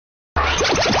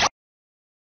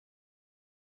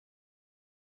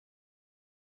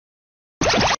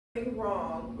Nothing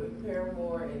wrong with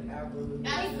Paramore and Avril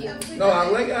Lavigne. No, I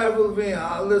like Avril Lavigne.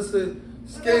 I listen.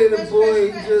 Skater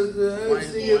boy,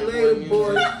 just see you later,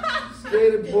 boy.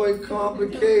 Skater boy,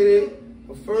 complicated.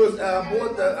 The first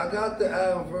album, I got the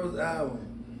album, first album.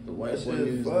 The white That boy shit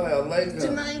music. fire. I like that.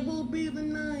 Tonight will be the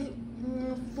night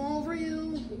for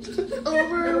you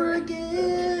over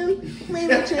again.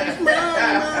 Maybe change my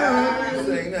mind.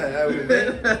 Saying that, Avril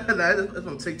Lavigne. That's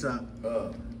on TikTok.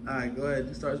 Alright, go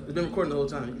ahead. Start. It's been recording the whole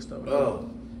time. You can start.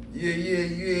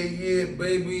 Yeah,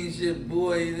 baby, it's your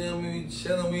boy, you know what I mean?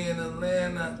 Chillin', we in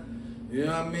Atlanta. You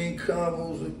know what I mean?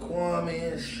 Combos with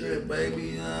Kwame and shit, baby,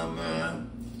 you know what I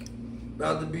mean?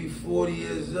 About to be 40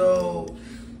 years old.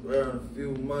 We're a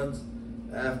few months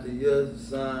after your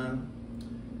sign.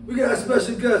 We got a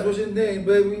special guest. What's your name,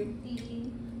 baby?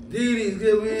 Dee-Dee. Dee-Dee's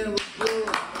good, man.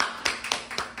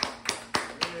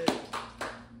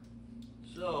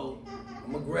 So,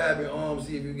 I'm gonna grab your arm,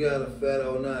 see if you got a fat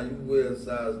or not. You wear a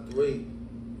size 3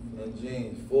 and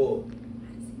jeans 4.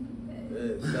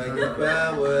 Yeah, psychic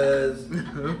powers.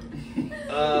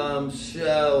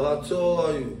 Shell, how tall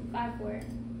are you? 5'4".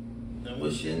 And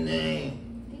what's your name?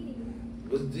 Dee-Dee.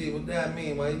 What's D? What that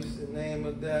mean? Why you say name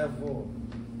of that for?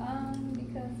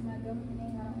 Because my government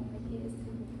name, I don't want my kids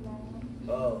too long.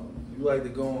 Oh, you like to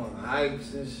go on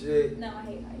hikes and shit? No, I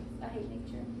hate heights. I hate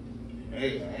nature.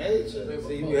 Hey,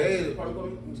 see, you hate it.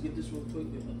 Let's get this real quick.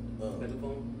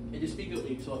 Microphone. And just speak up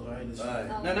when you talk, alright?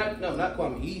 Alright. No, not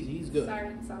Kwame. He's good. Sorry,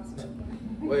 soft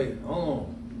spoken. Wait, hold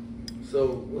on. So,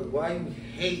 why you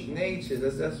hate nature?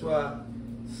 That's why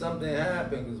something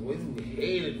happened. Because what you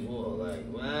hate it for? Like,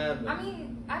 what happened? I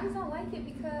mean, I just don't like it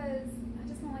because I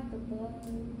just don't like the bugs,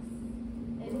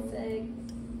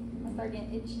 insects. I start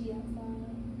getting itchy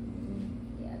outside.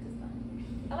 Yeah, I just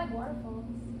don't. I like waterfalls.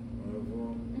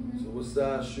 So what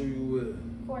size shoe you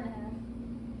with? 4.5.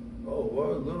 Oh, what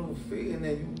little feet, and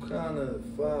then you kind of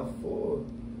 5'4".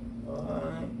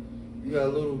 Alright. You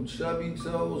got little chubby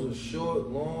toes or short,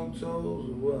 long toes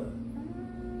or what?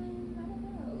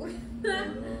 I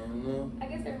don't know. I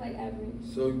guess they're like average.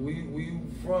 So where you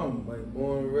from? Like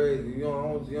born and raised? You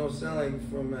don't sound like you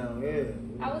from out here.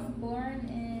 I was born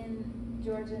in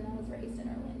Georgia and I was raised in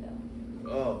Orlando.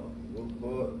 Oh,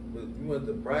 but you went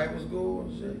to private school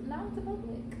and shit? No, I went to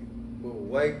public. But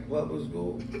white public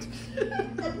school?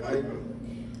 White?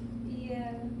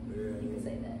 Yeah, you could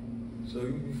say that. So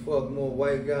you fuck more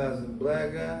white guys than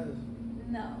black guys?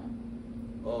 No.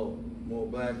 Oh, more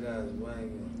black guys than white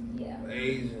guys? Yeah.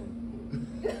 Asian?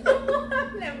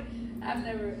 I've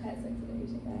never had sex with an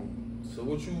Asian guy. So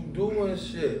what you do and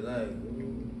shit? Like, what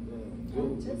you do?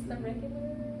 I'm just a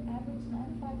regular, average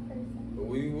 9-to-5 person. But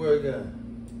where you work at?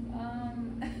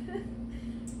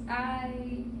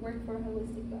 I work for a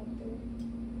holistic doctor.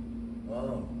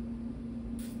 Oh.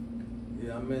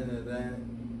 Yeah, I'm into that.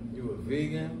 You a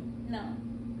vegan? No.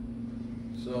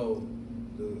 So,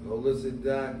 the holistic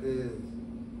doctor is,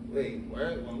 wait,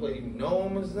 you know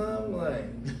him or something? Like,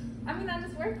 I mean, I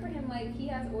just work for him. Like, he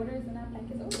has orders and I pack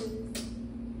his orders.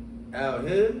 out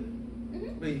here?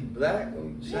 Mm-hmm. But he black or he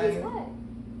Yeah, he's Chinese? black.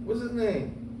 What's his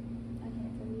name? I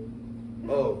can't tell you.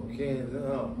 Oh, Kansas.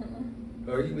 Oh.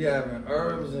 Or he be having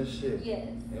herbs and shit. Yes.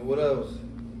 And what else?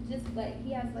 Just like,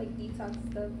 he has like detox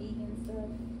stuff, vegan stuff.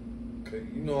 Cause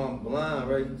you know I'm blind,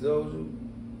 right? He told you?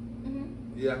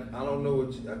 Mm-hmm. Yeah, I don't know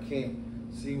I can't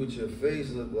see what your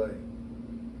face look like.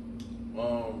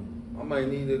 I might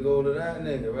need to go to that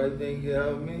nigga, right? Think he can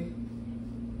help me?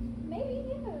 Maybe,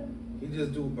 yeah. He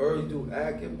just do herbs, do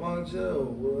acupuncture or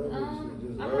whatever.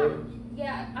 Just herbs?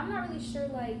 I'm not really sure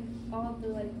like all of the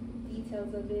like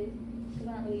details of it because I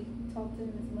don't really talk to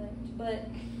him as much. But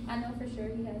I know for sure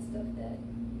he has stuff that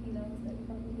he knows that he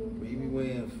probably do. But he be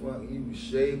wearing you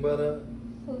shea butter?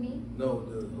 Who, me? No,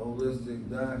 the holistic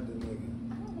doctor nigga.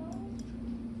 I don't know.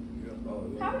 Oh,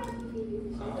 yeah. How would I know if he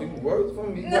uses He shit? works for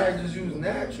me. He might just use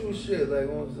natural shit like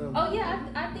on something. Oh yeah,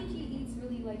 I think he eats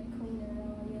really like clean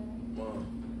and all.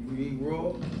 Yeah. You eat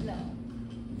raw? No.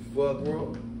 You fuck raw?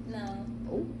 No.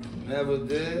 Oh. Never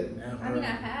did? I mean, I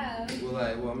have. Well,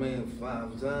 like,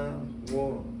 5 times?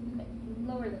 More?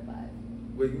 Lower than 5.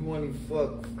 But you only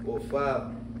fuck, or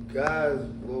 5 guys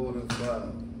lower than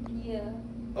 5. Yeah.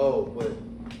 Oh, but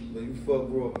you fuck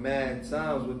raw mad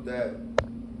times with that,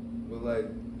 with like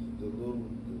the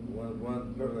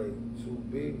one per like 2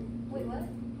 people. Wait, what?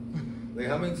 Like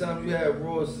how many times you had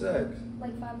raw sex?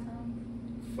 Like 5 times.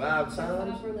 5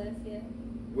 times? 5 or less, yeah.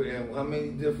 Wait, and how many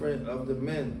different of the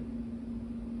men?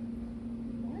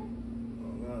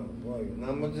 What? Oh, no,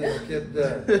 I'm gonna just skip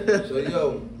that. So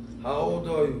yo, how old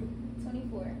are you?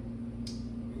 24.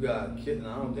 You got a kid?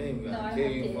 I don't think you got a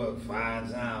kid. You fuck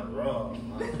 5 times raw.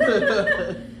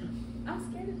 I'm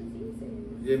scared of this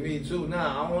Yeah, me too.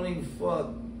 Nah, I only fuck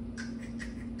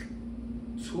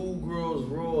 2 girls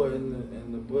raw in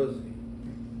the pussy.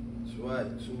 That's right,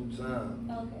 2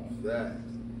 times. Okay.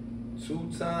 Facts.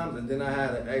 2 times, and then I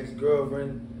had an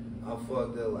ex-girlfriend. I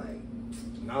fucked her like,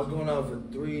 when I was going out for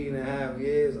 3.5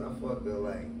 years, I fucked her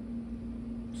like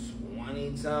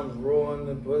 20 times raw in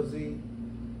the pussy.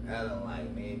 Had her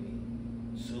like maybe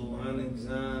 200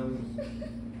 times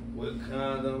with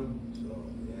condom. So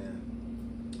yeah.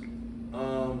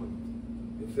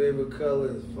 Your favorite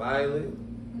color is violet?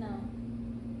 No.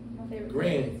 My favorite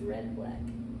Green. color is red and black.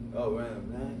 Oh, red and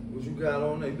black. What you got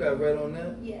on there? You got red on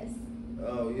there? Yes.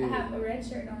 Oh yeah. I have a red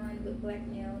shirt on with black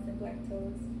nails and black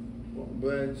toes.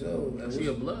 Black toes. And She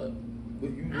a blood.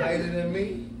 you lighter than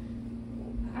me?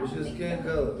 I What's don't your think skin so.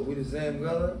 color? Are we the same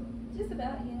color? Just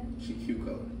about, yeah. She cute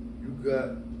color. You got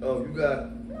No,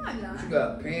 I'm not. you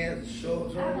got pants,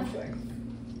 shorts I have on? on shorts.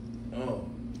 Oh.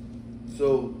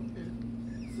 So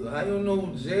how you know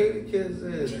who Jadakiss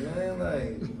is, man?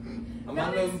 Like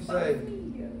I know you say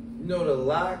you know the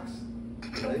locks.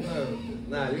 Like,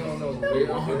 nah, you don't know.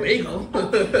 Bagel.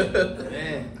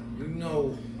 Man, you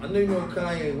know I know you know who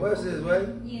Kanye West is, right?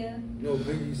 Yeah. You know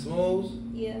Biggie Smalls,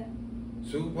 Yeah.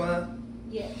 Tupac,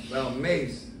 Yes. about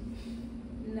Mace.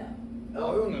 No.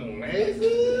 Oh, you know who Mace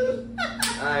is?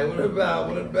 Alright, what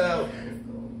about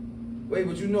wait,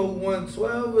 but you know who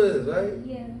 112 is, right?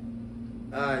 Yeah.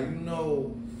 Alright, you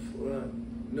know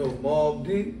Mobb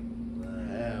Deep?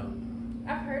 Hell.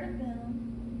 I've heard of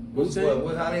them.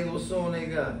 What song they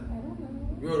got? I don't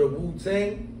know. You heard of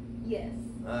Wu-Tang? Yes.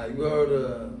 You heard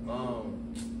of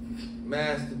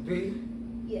Master P?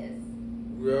 Yes.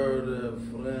 You heard of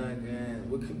fucking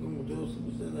what's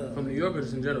that? From New York or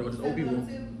just in general, just old people?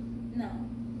 No.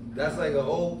 That's like an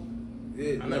old.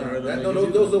 Yeah, I never heard of that. No,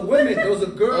 those are women. Those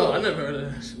are girls. Oh, I never heard of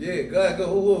that. Yeah, go ahead, go.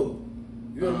 Who?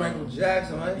 You heard Michael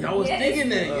Jackson, right? Yeah, I was Yes. thinking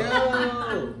that, yo.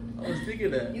 I was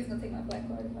thinking that. You was gonna take my black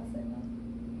card if I said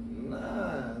no.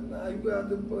 Nah, you got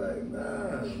the black.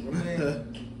 Nah, I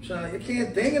mean, you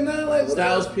can't think of nothing like what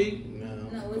Styles that? P? No,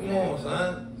 No. what's Come that? on,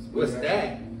 son. What's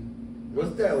that?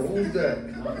 What's that? Who's that?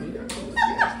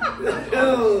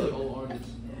 Yo. Old artist.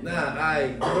 Nah, I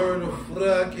heard of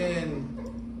fucking.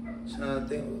 Trying to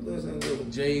think. Listen to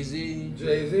Jay-Z.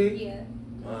 Jay-Z. Yeah.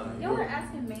 You Y'all were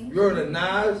asking me. heard of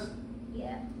Nas?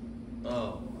 Yeah.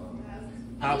 Oh.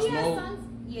 Pop He has Smoke. songs.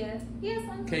 Yeah. He has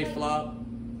songs. K-Flop.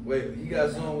 Wait, he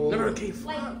got some with. Never heard of Like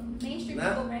K-Flop. mainstream Nah.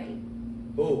 people, right?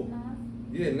 Who? Nas.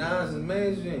 Yeah, Nas is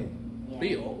mainstream. Yeah.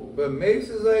 Be old. But Mace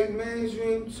is like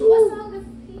mainstream What too. song does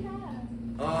he have?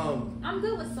 I'm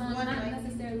good with songs, One not mic.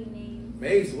 necessarily names.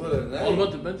 Mace, what a All name.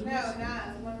 about the Benjamins? No,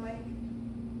 Nas, one mic.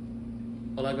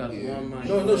 All I got is one mic.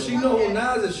 No, she know who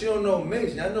Nas is. She don't know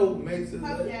Mace. I know who Mace is.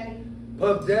 Puff Like. Daddy.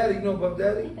 Puff Daddy, you know Puff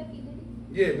Daddy? Ain't that P. Diddy?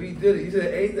 Yeah, but he did it. He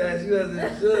said 8 times. He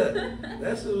doesn't should.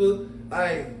 That's what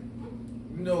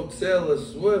you know Taylor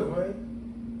Swift, right?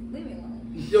 Leave me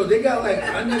alone. Yo, they got like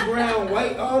underground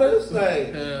white artists,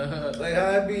 like like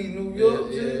how it be New York,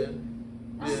 yeah, shit.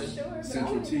 I'm Yeah. sure, but Central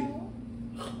I wouldn't T. know.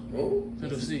 Oh,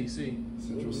 Central C.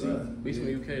 Central C. We from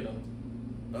the UK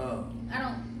though. I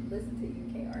don't listen to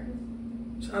UK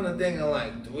artists. Trying to think of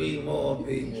like 3 more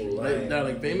people, Like, like they're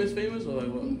like famous or like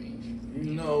what?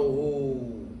 you know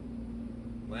who,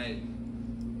 like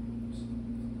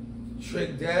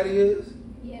Trick Daddy is.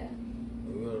 Yeah.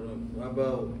 How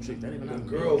about Trick Daddy, but the not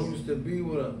girl famous. who used to be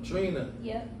with him, Trina?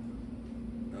 Yep.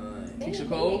 Keisha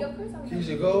Cole? Of course I would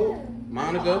Keisha know. Cole? Yeah.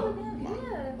 Monica? All of them,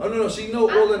 yeah. Oh no, she know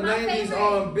all the My 90s favorite-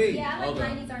 R&B. Yeah, I like Okay.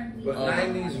 90s R&B. But Oh.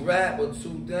 90s rap with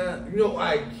 2 down. You know,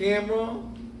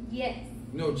 Cameron? Yes.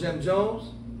 You know Jim Jones?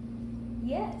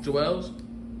 Yes. Joel's?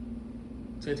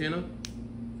 Santana?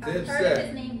 I've heard of Dipset.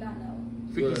 his name, don't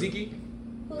know. Freaky Good. Zeke?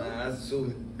 Who? Nah, that's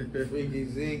too freaky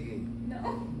ziggy.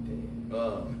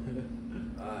 No.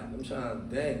 Alright, I'm trying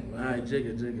to think, man. Alright,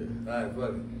 Jigga. Alright,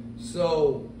 fuck it.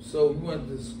 So you went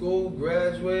to school,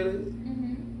 graduated.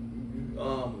 Mm-hmm.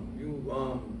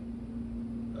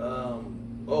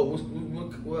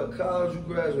 What college you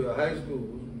graduated? High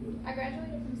school? I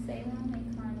graduated from Salem,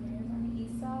 Lake Conner, on the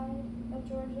east side of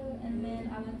Georgia, and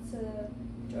then I went to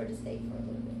Georgia State for a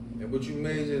little bit. And what you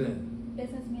majored in?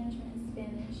 Business management and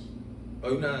Spanish.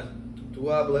 Oh, you not? Tu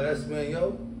habla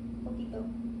español? Poquito.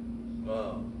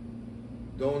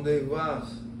 Donde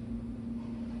vas?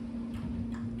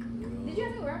 Did you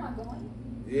ask me where am I going?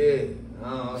 Yeah.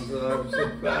 So I'm so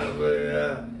proud of it,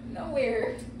 yeah.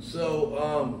 Nowhere.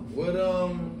 So,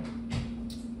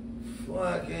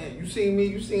 fucking, you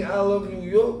seen I Love New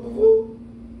York before?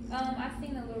 I've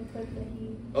seen a little clip that he.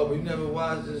 Oh, but you never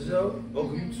watched the show?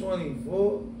 Oh, you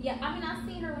 24? Yeah, I mean, I've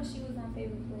seen her when she was on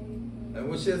Favorite Play. And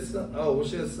what's your son? Oh,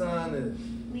 what's your son is?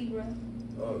 Libra.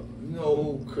 You know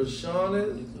who Krishan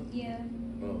is? Yeah.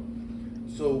 Oh.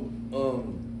 So,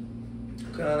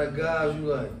 what kind of guys you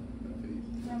like?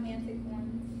 Romantic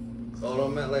ones. Oh,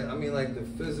 don't matter. I mean like the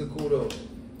physical though.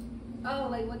 Oh,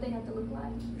 like what they have to look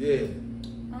like? Yeah.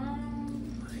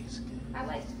 I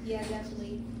like, yeah,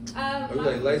 definitely. Oh, you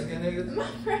like light skinned niggas? My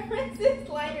preference is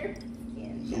lighter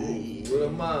skin. What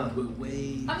am I? With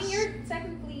waves. I mean, you're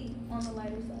technically on the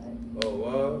lighter side. Oh,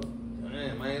 wow.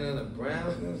 Damn, I ain't in the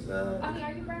brown skin side. I mean,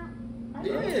 are you brown?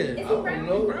 Yeah. Is I he don't brown?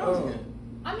 know. Brown skin.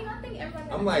 I mean, I think everybody.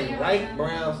 I'm like has light tan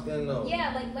brown skin though.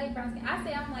 Yeah, like light brown skin. I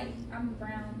say I'm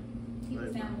brown. People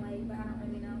say I'm light, but I don't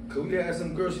really know. Cause we had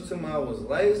some girl, she told me I was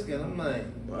light skin. I'm like,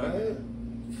 what?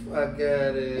 Fuck out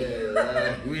of here.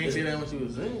 Like, We ain't say that when she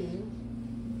was saying.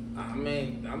 I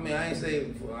mean, I ain't say.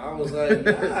 I was like,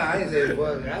 nah, I ain't say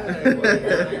fuck. I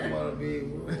ain't wanna be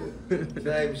rude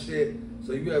type shit.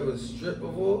 So you ever strip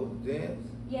before? Dance?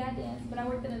 Yeah, I dance, but I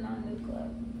worked in a non-nude club.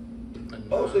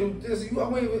 Oh, so you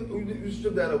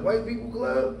stripped at a white people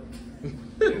club? You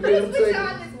Who's give them put take-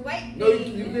 on this white No,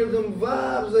 thing? you give them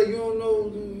vibes like you don't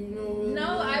know. You know.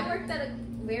 No, I worked at a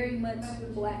very much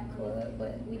black club,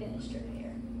 but we didn't strip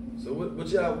here. So what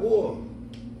y'all wore?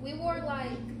 We wore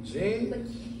like Jeans?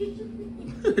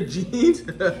 Jeans?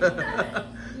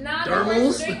 Nah,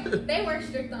 Thermals? they were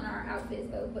strict on our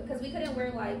outfits though, because we couldn't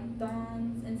wear like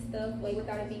thongs and stuff like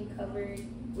without it being covered.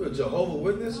 What, Jehovah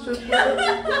Witness strip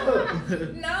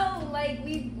club? No, like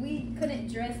we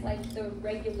couldn't dress like the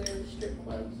regular strip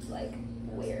clubs like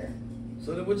wear.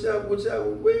 So then what y'all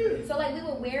would wear? So like we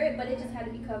would wear it, but it just had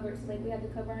to be covered. So like we had to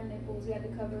cover our nipples. We had to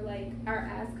cover like our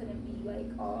ass couldn't be like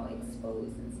all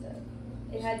exposed and stuff.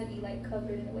 It had to be like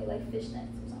covered in a way like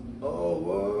fishnets or something. Oh,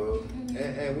 well. Mm-hmm.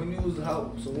 And when you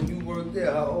was when you worked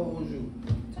there, how old was you?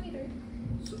 23.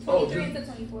 So, 23 to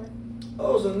 24.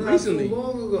 Oh, so not Recently. too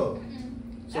long ago.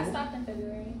 Mm-hmm. So I stopped in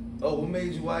February. Oh, what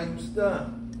made you? Why you stop?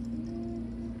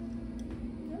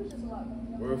 It was just a lot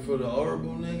going on. Work for the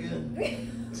horrible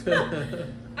nigga.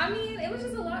 I mean, it was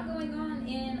just a lot going on,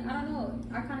 and I don't know.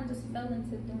 I kind of just fell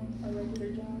into doing a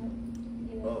regular job.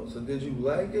 Yeah. Oh, so did you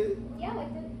like it? Yeah, I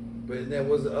liked it. But then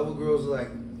was the other girls like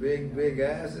big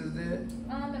asses then?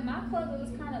 In my club, it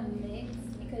was kind of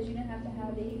mixed because you didn't have to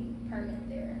have a permit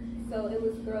there. So it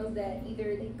was girls that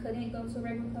either they couldn't go to a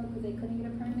regular club because they couldn't get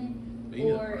a permit, You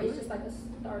need a or permit? it's just like a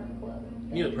starter club.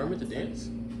 You need a permit to dance?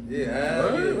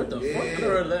 Yeah. What? What the fuck? I never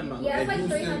heard of that in my life. Yeah, it's like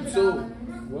And Houston,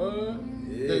 $300. What?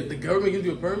 Yeah. The government gives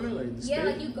you a permit? Like the Yeah, state?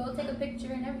 like you go take a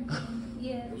picture and everything.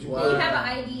 Yeah. Wow. You have an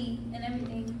ID and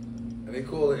everything. And they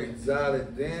call it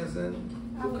exotic dancing.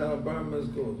 What kind of Burma is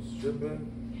called? Stripping?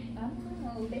 I don't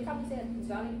know. They probably said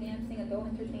exotic dancing, adult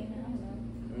entertainment. I don't know.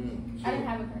 I didn't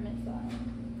have a permit, so I don't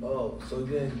know. Oh, so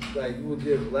then like you would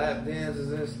give lap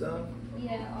dances and stuff?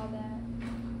 Yeah, all that.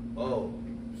 Oh,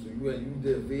 so you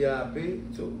did VIP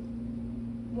too?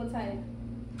 What type?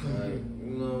 Like,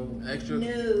 you know. Extra?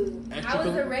 No. Extra I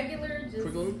was a regular, just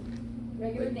curriculum?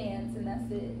 regular dance, and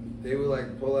that's it. They would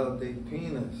like pull out their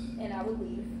penis. And I would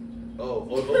leave. Oh,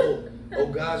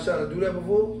 guys try to do that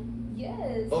before?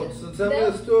 Yes. Oh, so tell me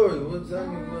a story. Tell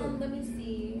me what? Let me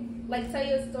see. Like, tell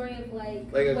you a story of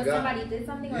like Like a what guy- somebody did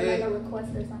something, or Yeah. like a request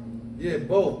or something. Yeah,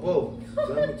 both.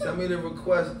 Tell me the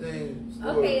request thing.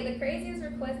 Story. Okay, the craziest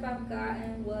request I've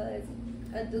gotten was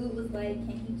a dude was like,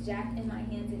 "Can he jack in my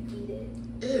hands and eat it?"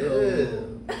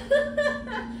 Ew.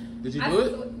 Did you do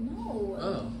it? No.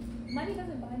 Oh. Money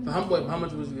doesn't buy me. But how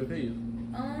much was he gonna pay you?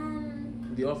 What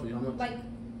did he offer you? How much? Like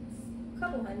a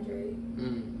couple hundred.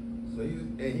 So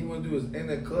he want to do it in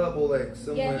the club or like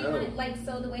somewhere Yeah, he else? wanted, like,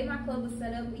 so the way my club was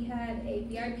set up, we had a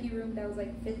VIP room that was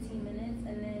like 15 minutes,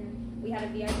 and then we had a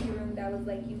VIP room that was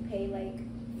like you pay like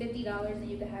 $50 and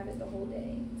you could have it the whole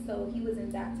day. So he was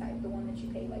in that type, the one that you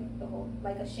pay like the whole,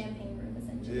 like a champagne room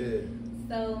essentially. Yeah.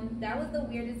 So that was the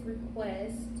weirdest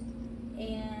request.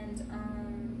 And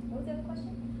what was the other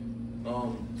question?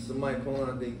 Somebody pulling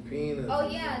out their penis. Oh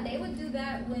yeah, they would do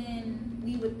that when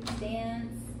we would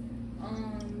dance.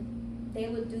 They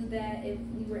would do that if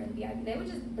we were in VIP. They would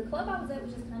just, the club I was at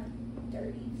was just kind of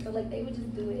dirty. So like they would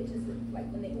just do it just like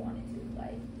when they wanted to.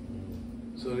 Like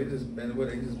So they just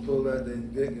pulled out their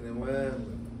dick and then what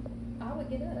happened? I would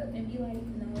get up and be like,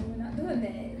 no, we're not doing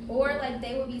that. Or like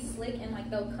they would be slick and like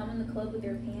they'll come in the club with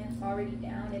their pants already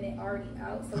down and it already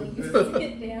out. So when you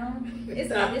sit down,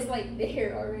 it's like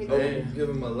there already. Oh, give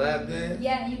them a lap dance?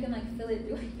 Yeah, and you can like feel it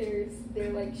through like their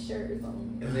like shirt or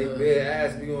something. And they bare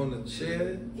ass be on the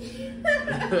chair?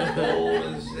 Cold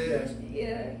and shit?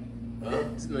 Yeah.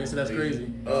 No, so that's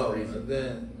crazy. Oh,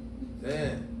 then,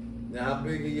 now how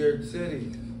big are your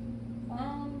titties?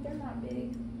 They're not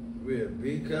big. We a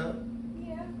B cup?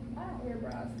 Yeah, I don't wear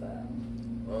bras though.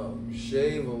 You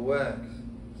shave or wax?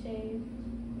 Shave.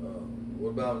 What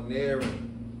about naring?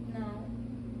 No.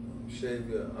 Shave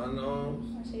your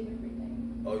underarms? I shave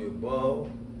everything. Oh, your ball?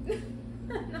 No.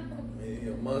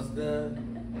 Your mustache?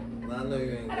 Nah, I know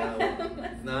you ain't got one.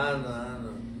 Nah, I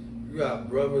know. You got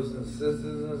brothers and sisters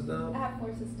and I stuff? have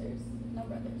 4 sisters, no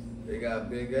brothers. They got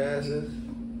big asses?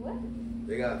 What?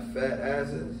 They got fat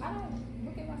asses? I don't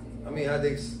look at my sisters. I mean, are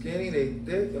they skinny? They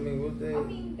thick? I mean, what they?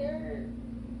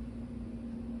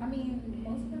 I mean,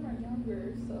 most of them are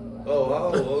younger, so. Oh, how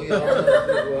old? Oh, yeah.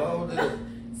 How old is it?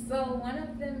 So one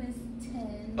of them is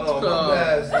 10. Oh, my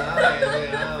bad,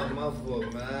 son. My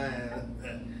fault, man.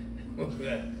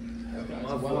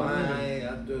 My fault.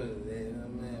 I threw it.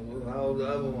 Man, how old the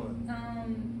other one?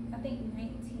 I think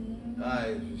 19.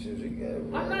 Alright, she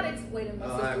got. I'm not exploiting my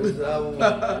Alright, sisters. what's the other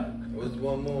one? What's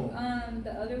one more?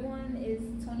 The other one is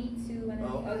 22, and then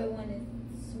Oh. the other one is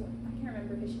I can't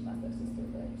remember if she's my stepsister,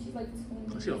 but she's like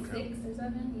 26 or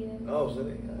 7. Yeah. Oh, so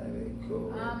they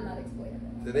cool. I'm not exploiting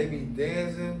them. Do they be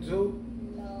dancing too?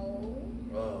 No.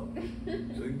 Oh.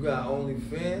 So you got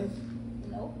OnlyFans?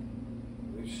 Nope.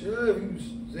 You should if you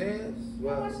dance. No,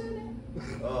 I Well, shouldn't.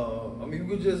 I mean, you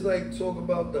could just like talk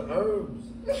about the herbs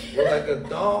with like a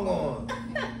thong on.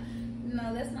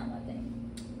 No, that's not my thing.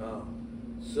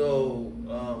 So,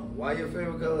 why your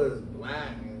favorite color is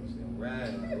black and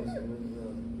red?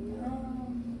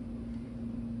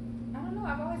 I don't know.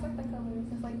 I've always liked that color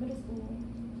since like middle school.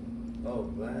 Oh,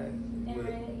 black. And What-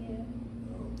 red, yeah.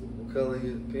 What color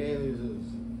your panties is?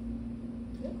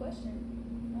 Good question.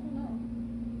 I don't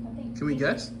know. I think. Can we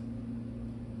guess?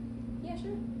 Yeah,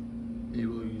 sure.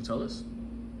 Will you tell us?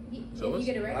 If Show you us?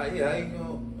 get it right. Yeah, how you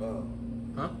gonna?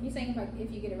 Huh? You saying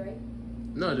if you get it right?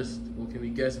 No, can we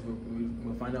guess?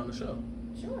 We'll find out on the show.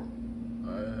 Sure.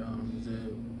 Is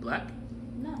it black?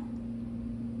 No.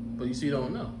 But you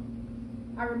don't know.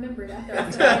 I remembered after I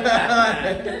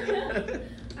started.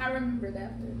 I remembered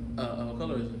after. What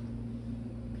color is it?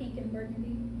 Pink and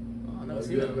burgundy. Oh, I never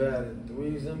seen You that. ever had a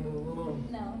threesome before?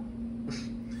 No.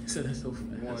 So that's so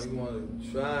fast. You want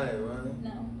to try it, right?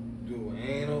 No. Do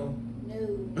anal? No.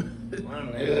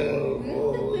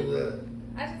 What was that?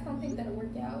 I just don't think that'll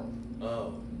work out.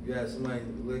 Oh, you had somebody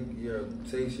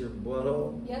taste your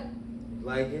butthole? Yep.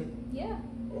 Like it? Yeah.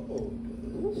 Oh,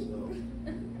 good. So,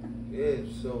 yeah.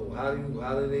 So how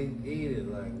do they eat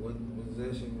it? Like, what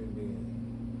position you be in?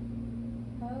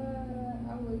 I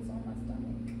was on my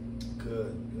stomach.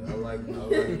 Good. I like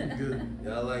Good.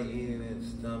 Yeah, I like eating in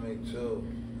stomach too.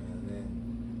 And then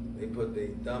they put their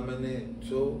thumb in it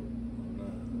too.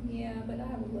 Yeah, but I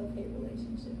have a love-hate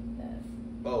relationship with that.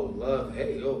 Oh, love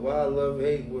hate. Oh, why love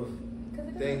hate with 'Cause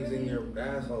it doesn't things in really- your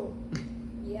asshole?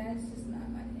 Yeah, it's just not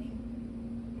my thing.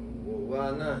 Well,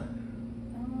 why not?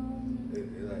 Um,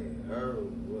 Like her,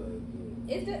 what?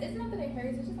 it's not that it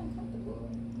hurts. It's just uncomfortable.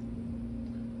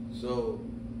 So,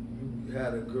 you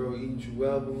had a girl eat you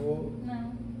out before?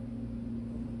 No,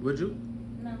 Would you?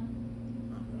 no,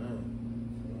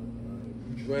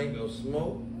 You drink or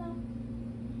smoke? no.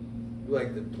 You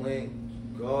like to plant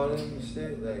garden and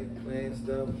shit? Like plant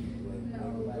stuff? Like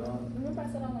No, plant garden? remember I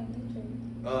said I don't like nature.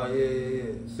 Oh,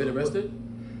 yeah. So Been arrested?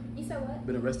 You said what?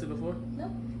 Been arrested before?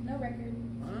 Nope, no record.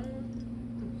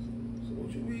 So what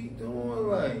you be doing?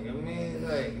 Like, I mean,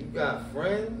 like, you got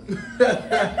friends?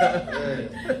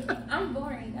 Yeah. I'm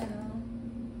boring, I know.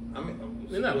 I mean,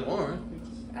 They're not boring.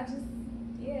 I just,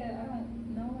 yeah, I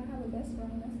don't know. I have a best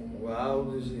friend. That's it. Well, how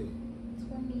old is she?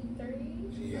 23.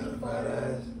 She got a 24. fat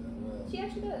ass? She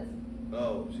actually does.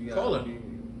 Oh, she got. Call her.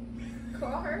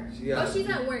 Call her. She got- Oh, she's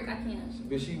at work. I can't.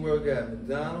 But she work at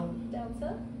McDonald's?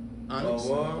 Delta. Onyx?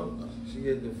 Oh, wow. She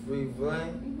get the free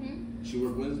flame? Mm-hmm. She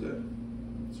work Wednesday?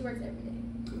 She works every day.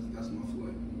 Cause that's my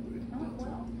flight. Oh,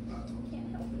 well. Can't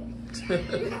help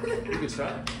you. You could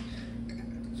try.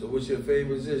 So what's your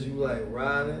favorite is? You like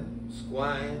riding,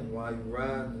 squatting while you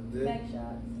ride the dick? Back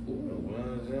shots. You know what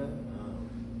I'm saying?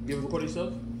 You ever recorded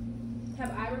yourself?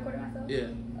 Have I recorded myself? Yeah.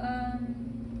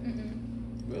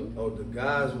 Really? Oh, the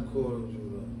guys recorded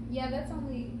you Yeah, that's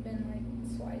only been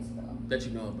like twice though. That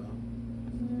you know about.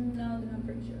 No, then I'm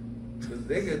pretty sure. though. Cause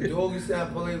they could doggy style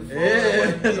play the phone. Yeah,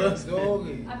 Like that's what I'm saying.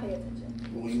 doggy. I pay attention.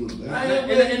 But when you look I back,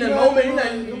 ain't In the you moment, know, you like,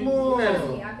 come you on.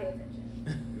 Yeah, I pay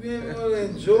attention. You ain't gonna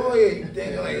enjoy it. You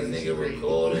think like this nigga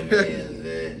recording me and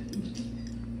shit.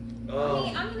 I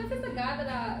mean, if it's a guy that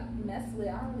I mess with, I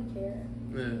don't really care.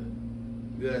 Yeah.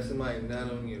 You had somebody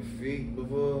nut on your feet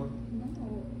before?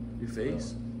 No, Your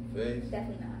face? Face?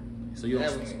 definitely not. So you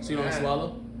don't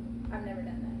swallow? I've never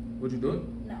done that. Would you do it?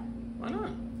 No. Why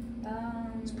not?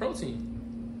 It's protein.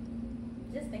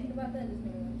 Just thinking about that just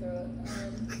made me want to throw up.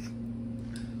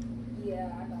 Yeah,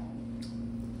 I don't.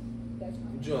 that's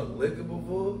fine. You drunk liquor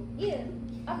before? Yeah,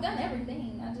 I've done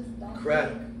everything. I just don't.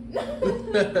 Crack.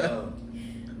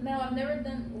 No, I've never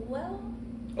done. Well.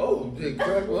 Oh, you did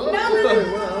crack? No. Well, I was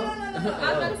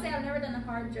about to say I've never done a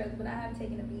hard drug, but I have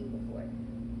taken a bead before.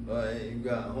 You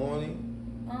got horny?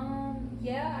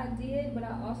 Yeah, I did, but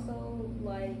I also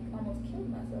like almost killed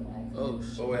myself. Oh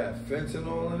shit. Oh, it had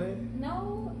fentanyl in it?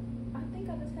 No, I think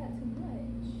I just had too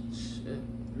much. Shit.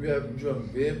 You have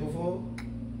drunk beer before?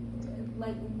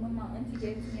 Like when my auntie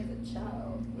gave it to me as a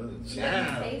child. As a She let me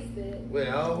child? taste it. Wait,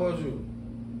 how old was you? It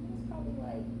was probably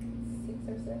like 6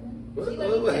 or 7. What? She let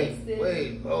me taste it.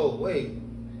 Wait.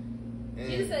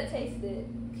 She just said taste it.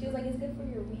 She was like, it's good for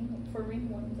your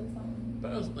ringworms or something.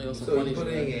 That was like some So funny you put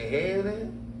it in shit. your hair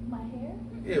then? My hair?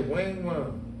 Yeah,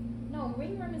 ringworm. No,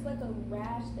 ringworm is like a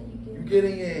rash that you get. You get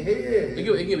in your hair. It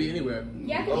can be anywhere.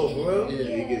 Yeah, I can Oh, get it. bro?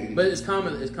 Yeah. But it's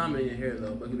common. It's common in your hair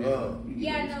though. But it can be Oh.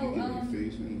 Yeah, no,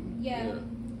 Yeah. I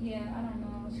don't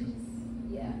know. She just,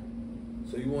 yeah.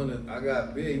 So you want to, I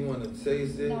got beer, you want to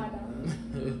taste it? No, I don't.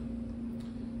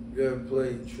 You ever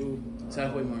played Truth? It's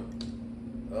halfway mark.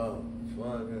 Oh,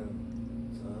 fucking.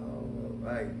 So, I don't know.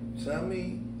 Like, tell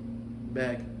me.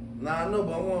 Bag. Nah, I know,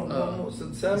 but I want one more. So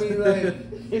tell me, like,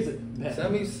 Is it bag? tell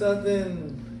me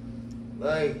something,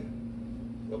 like,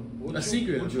 what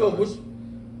secret. What you, let's see. A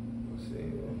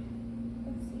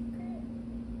secret?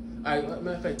 Alright,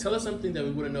 matter of fact, tell us something that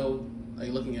we wouldn't know, like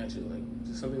looking at you, like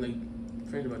just something like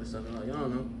strange about this stuff. Like, I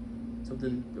don't know,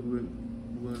 something that we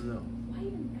wouldn't know. Why you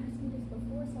didn't ask me this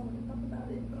before so I would have thought about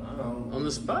it? I don't know. On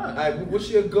the spot. Alright, what's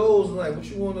your goals like? What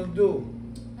you want to do?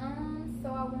 So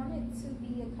I wanted to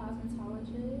be a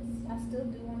cosmetologist. I still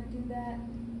do want to do that,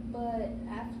 but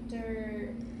after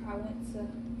I went to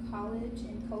college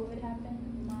and COVID happened,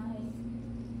 my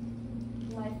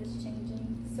life is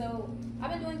changing. So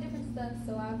I've been doing different stuff.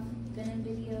 So I've been in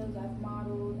videos, I've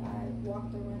modeled, I've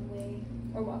walked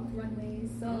walked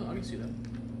runways. So I can see that.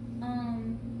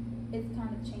 it's kind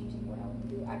of changing what I want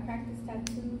to do. I practice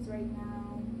tattoos right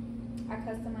now. I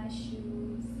customize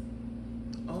shoes.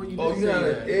 Oh, you Oh, you know how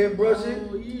to airbrush it?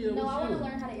 Oh, yeah. No, I want to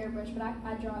learn how to airbrush, but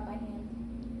I draw it by hand.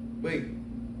 Wait.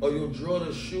 Oh, you'll draw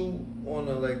the shoe on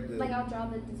the Like I'll draw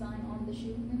the design on the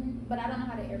shoe, but I don't know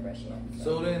how to airbrush yet.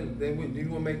 So then do you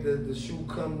want to make the shoe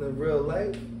come to real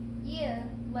life? Yeah,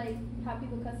 like how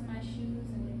people customize shoes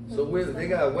and. So where they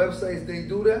got websites they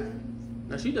do that?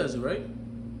 Now she does it, right?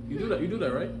 You do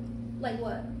that, right? Like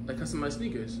what? Like customize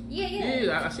sneakers. Yeah.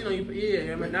 Yeah, I seen on you.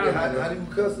 Yeah, I mean, now. Yeah, how do you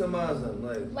customize them?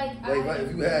 Like if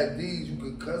you had these, you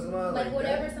could customize like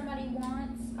whatever that? somebody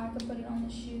wants, I could put it on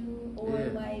the shoe, or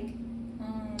like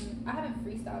I haven't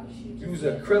freestyled a shoe. Use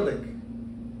acrylic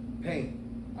paint.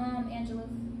 Angela's.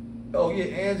 Oh yeah,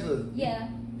 Angela. Yeah.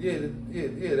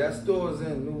 Yeah. That store is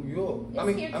in New York.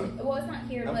 It's here too. Well, it's not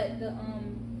here, but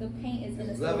the paint is in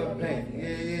the store. Leather paint.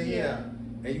 Yeah.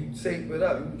 And you tape it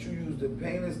up. You use the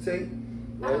painter's tape.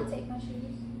 Right? I don't tape my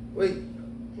shoes.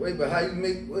 Wait, but how you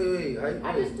make? I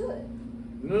just do it.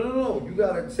 No. You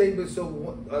gotta tape it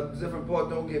so a different part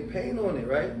don't get paint on it,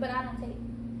 right? But I don't tape.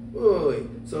 Wait.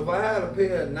 So if I had a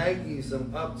pair of Nikes,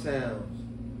 some Uptowns,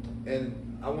 and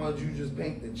I wanted you to just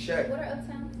paint the check. What are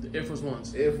Uptowns? The Air Force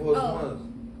Ones. Air Force Ones.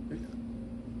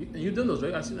 You done those,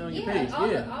 right? I seen that on your page. All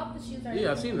the shoes are.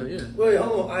 Yeah, I've seen them. Yeah. Wait,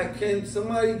 hold on. Can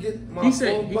somebody get my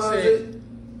phone closet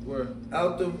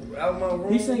out my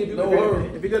room? He's saying if you're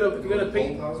gonna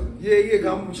paint.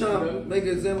 Yeah. I'm trying to make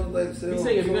it sound like. He's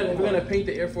saying if you're gonna paint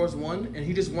the Air Force One, and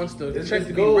he just wants the check to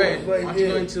be gold, red, right, aren't you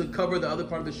going to cover the other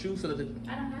part of the shoe so that the?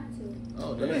 I don't have to.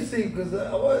 Oh, let me see, because I'm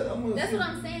gonna. That's see. what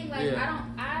I'm saying. Like I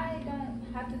don't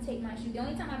have to take my shoe. The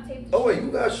only time I've taped. Oh wait,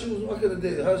 you got shoes? What could have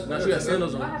did? Hush. No, she got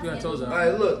sandals on. She got toes All out.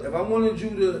 right, look. If I wanted you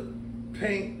to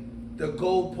paint the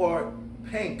gold part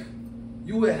pink,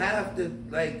 you would have to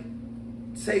like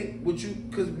take what you,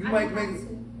 because you might make it.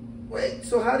 Wait,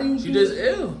 so how do you? She just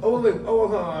ill. Oh wait. Oh,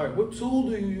 okay, all right. What tool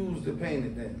do you use to paint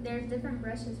it then? There's different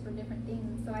brushes for different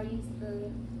things, so I use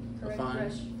the correct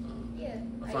brush. Yeah, I use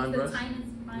the fine brush.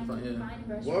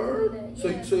 Word.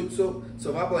 Yeah. So if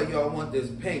I'm like, yo, I want this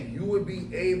pink, you would be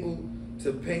able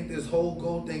to paint this whole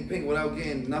gold thing pink without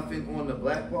getting nothing on the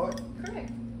black part? Correct.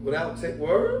 Without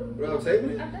without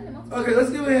taping it? I've done it multiple Okay, let's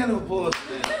give a hand of applause.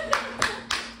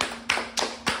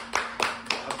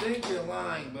 I think you're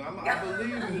lying, but I believe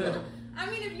you though. I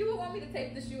mean, if you would want me to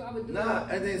tape the shoe, I would do it. Nah,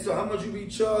 and then so how much you be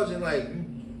charging? Like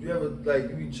you ever like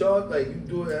you be charged like you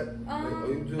do it at? I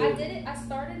did it. I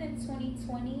started in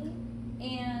 2020,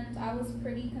 and I was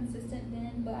pretty consistent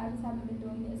then, but I just haven't been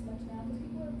doing it as much now because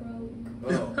people are broke.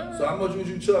 Oh, so how much would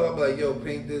you charge? I'm like, yo,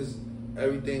 paint this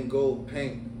everything gold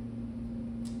pink.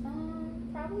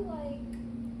 Probably like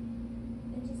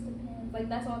it just depends. Like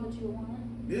that's all that you want.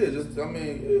 Yeah, just to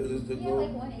Yeah, go.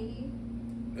 like 180.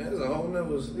 That's a whole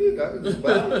nother sneak. I can just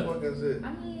buy it. Fucking shit.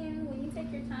 I mean, when you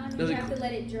take your time, you have to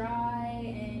let it dry,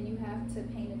 and you have to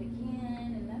paint it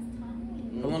again, and that's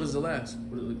time. How long does it last?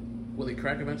 Will it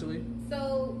crack eventually?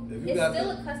 So If you it's got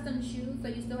still a custom shoe, so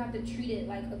you still have to treat it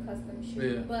like a custom shoe.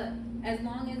 Yeah. But as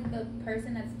long as the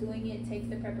person that's doing it takes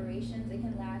the preparations, it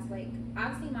can last like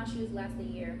I've seen my shoes last a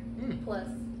year plus.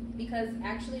 Because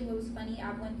actually, what was funny,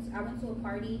 I went to a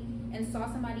party and saw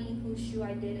somebody whose shoe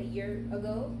I did a year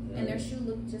ago, and their shoe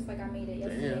looked just like I made it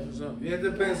yesterday. Damn, what's up? Yeah, it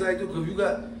depends how you do. Cause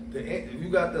if you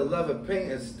got the leather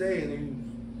paint and stay, and you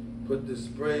put the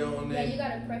spray on there. Yeah, you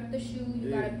gotta prep the shoe, you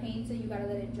gotta paint it, you gotta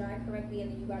let it dry correctly,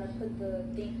 and then you gotta put the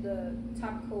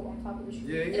top coat on top of the shoe.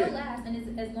 Yeah, It'll last, and it's,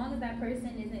 as long as that person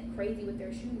isn't crazy with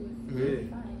their shoes, it'll be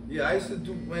fine. Yeah, I used to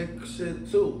make shit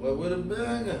too, but with a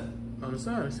bag on. On the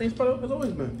side, same spot it's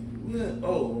always been. Yeah.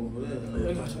 Oh, yeah.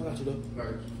 I got you though.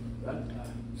 Alright.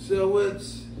 So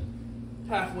it's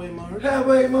Halfway mark.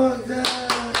 halfway mark time.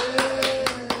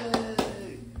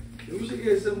 Yay! We should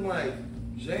get some like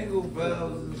jangle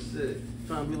bells and shit.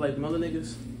 Trying to be like mother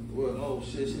niggas. Well, oh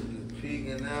shit, she just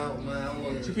peeking out, man. I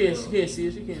want She can't see it.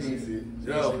 She can't see it.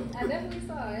 Yo. I definitely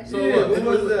saw it. So Yeah, what?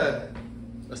 what was that?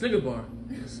 A Snicker bar.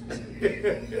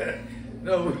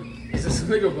 No. It's a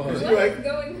Snicker bar. What She is like-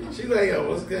 going on? She like, yo,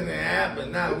 what's gonna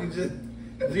happen? Nah, we just.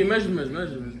 The measurements.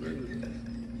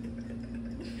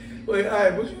 Wait, all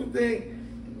right, what you think?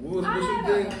 What I you don't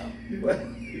think? What? I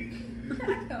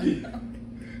don't know.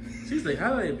 She's like,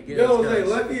 how did I begin? Yo, it's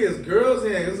like lucky it's girls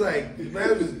here. It's like, man,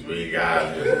 it was 3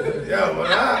 guys. Yo,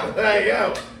 but I'm like,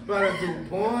 yo, about to do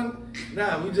porn?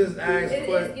 Nah, we just asked It is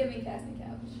questions. giving casting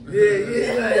couch.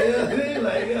 Yeah,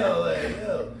 like,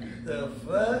 yo, the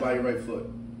fuck? By your right foot.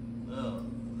 Oh,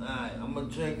 alright, I'm gonna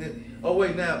drink it. Oh,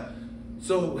 wait, now,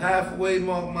 so halfway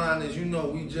mark mine is, we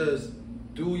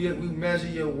measure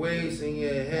your waist and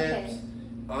your hips. Okay.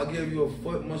 I'll give you a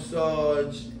foot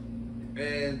massage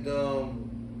and,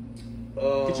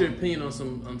 Get your opinion on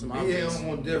some yeah, outfits.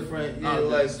 on different,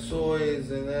 Outfits. like toys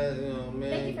and that, man.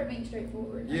 Thank you for being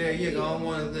straightforward. Yeah, I don't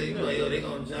want to think, like, yo, they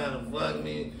gonna try to fuck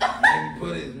me. Maybe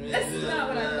put it, man. That's not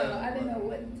what I thought. I didn't know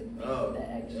what to think of that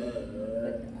actually. Yeah.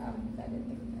 But I didn't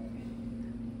think of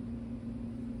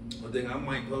that. I think I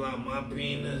might pull out my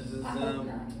penis or I hope something.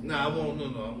 not. Nah, I won't. No, I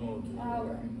won't do that. I'll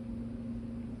run.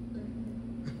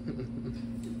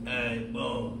 Alright,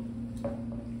 boom.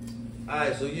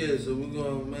 Alright, so we're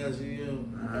gonna measure you.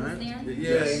 Alright.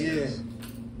 Yeah.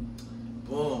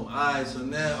 Boom. Alright, so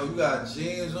now, you got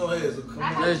jeans on here, so come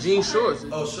on. There's jean shorts.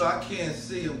 Oh, so I can't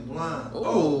see him blind.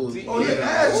 Oh, your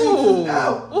ass cheeks is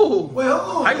out. Oh. Wait, hold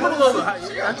on. Hike them a Y'all little didn't bit.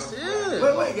 see- That's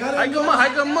it. Wait, y'all Hike didn't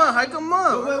them know. up. Hike them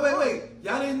up. Wait.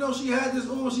 Y'all didn't know she had this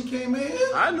on when she came in here?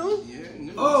 I knew. Yeah,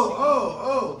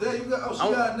 Oh, there you go. Oh, she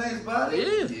got a nice body?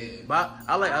 Yeah. But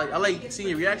I like seeing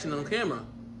your reaction on camera.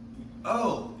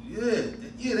 Oh, yeah.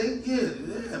 Yeah,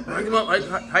 Hike man. them up.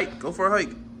 Hike. Go for a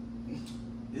hike.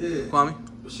 Yeah. Kwame.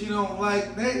 But she don't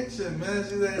like nature, man.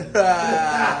 She like,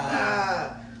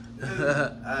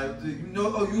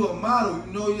 you a model.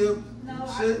 You know your No,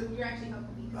 shit? you're actually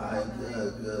helping me. All right,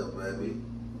 good, baby.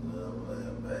 Oh,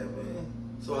 man, baby.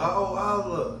 So how old I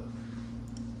look?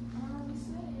 You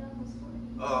said you're almost 40.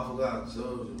 Oh, I forgot. So,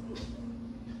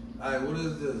 all right, what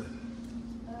is this?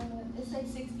 It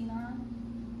says 69.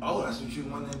 Oh, that's what you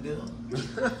want to do? Wait,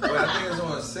 I think it's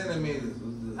on centimeters.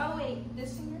 What's this? Oh wait,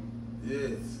 this finger?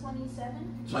 Yeah.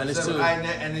 27. Minus 2. All right,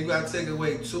 and then you gotta take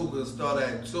away 2 because it start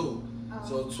at 2. Oh.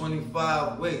 So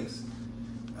 25 waist.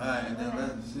 All right, and then Okay.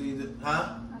 let's see the, huh?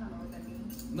 I don't know what that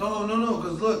means. No,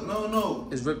 because look, no.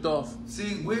 It's ripped off.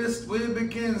 See, where it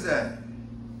begins at?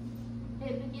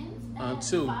 It begins On at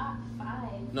 2. 5.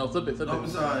 No, flip it. I'm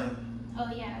sorry. Oh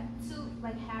yeah, 2,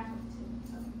 like half of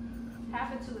 2. So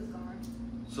half of 2 is gone.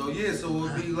 So yeah, so it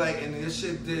would be like, and this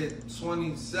shit did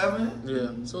 27?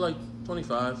 Yeah. So like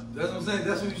 25. That's what I'm saying,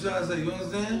 that's what you're trying to say, you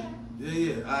understand?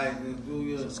 Yeah. All right, then do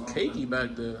your... It's cakey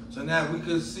back there. So now we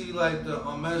could see like the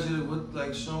unmeasured with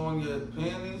like showing your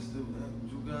panties that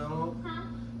you got on. Huh?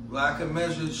 Like I can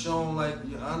measure it showing like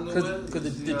your underwear.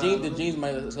 Because See how the it jeans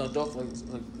look? it's gonna throw off it's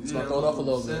gonna Yeah, throw it off a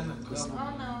little bit. send a couple.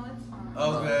 Oh no, it's fine.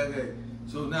 Okay.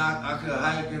 So now I could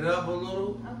hike it up a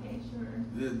little. Okay, sure.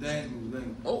 Yeah, thank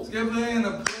you. Oh. Let's give her an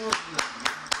applause.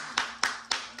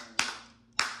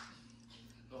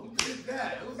 Who did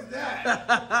that? Who's that?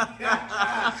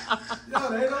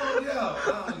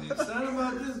 Son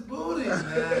about this booty,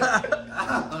 man.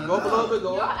 Go up a little bit,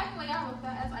 go Y'all up. acting like I'm a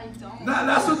fat ass. I don't. Nah,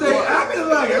 that's what they acting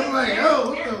like. I'm like, yo,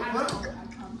 what the I fuck?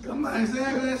 don't. Come on,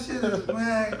 exactly that shit is,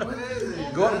 man,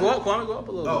 crazy. Go up, Kwame, go up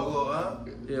a little Oh, go up.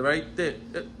 bit. Yeah, right there.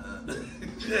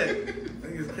 Yeah.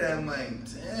 Niggas came like,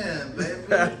 damn, baby.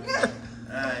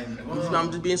 Alright, I'm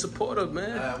just being supportive,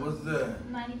 man. Alright, what's that?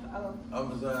 95.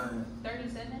 I'm sorry.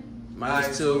 37. Alright,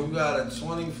 -2. so you got a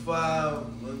 25,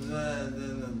 what's that?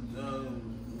 Then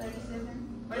 37.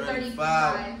 Or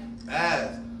 35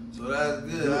 ass. So that's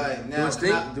good. Alright, now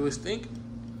Do it stink?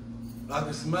 I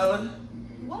can smell it?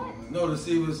 What? No, to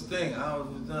see what stink. I was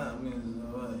with that. I mean, it's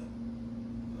alright.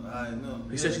 Alright, no.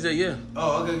 She said yeah.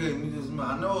 Oh, okay, good. Me just smell.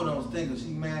 I know it don't stink. Is she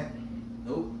mad?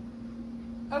 Nope.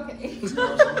 Okay. No, she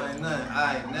ain't nothing.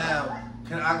 Alright, now,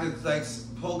 I could like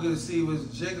poke it to see what's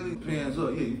jiggly pants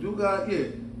up. Yeah, you do got, yeah.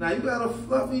 Now you got a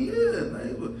fluffy, yeah.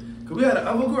 Cause we had a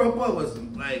other girl up with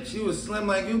some, like, she was slim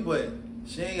like you, but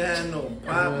she ain't had no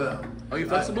pop out. Are you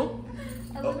flexible?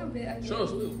 A little bit, I guess. Sure.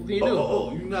 So what can you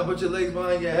do? You not put your legs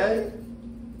behind your head?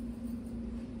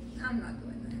 I'm not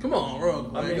doing that. Come on,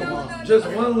 bro. I mean, come No, on. no, just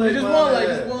no. one leg. Just behind one leg.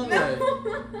 your Just head. one leg.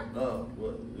 Oh,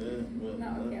 what? Yeah, what?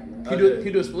 Not on camera. Can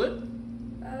you do a split?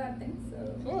 I think so.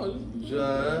 Come on.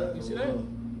 Sure. You see that?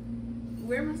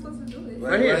 Where am I supposed to do it?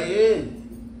 Right here. Right here.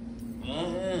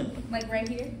 Like right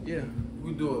here? Yeah.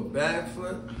 We do a back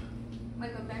foot,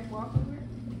 Like a back walkover?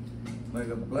 like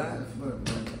a black foot,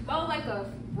 man. Oh, like a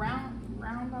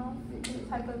round off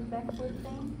type of back foot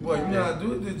thing? What, you know how to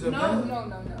do it, did you, man?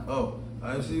 No. Oh,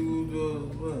 I see who do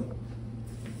it.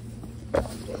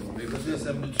 Because there's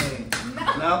something between.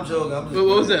 Nah, I'm joking. I'm just What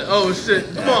was that? Oh shit!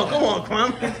 Come on,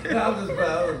 Kwame. Nah, I'm just playing.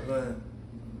 I was playing.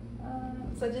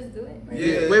 So just do it?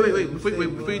 Yeah. Wait. Before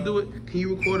you do it, can you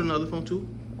record another phone too?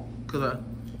 Cause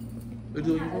we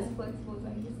do it. I'm not as flexible as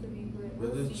I used to be, but But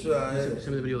we'll just see. try Send it.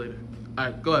 me the video later. All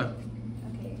right, go ahead.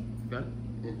 Okay. Got it.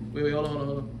 Wait, hold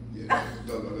on. Yeah,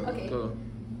 go. Okay. Go.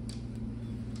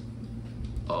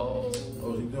 Oh.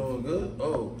 Oh, she doing good?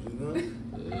 Oh, she good?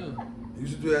 Yeah. You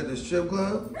should do that at the strip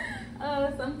club?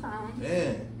 Sometimes.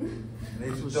 Man. They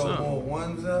should What's throw up? more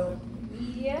ones out?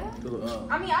 Yeah.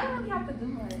 I mean, I don't really have to do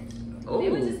much. Oh. They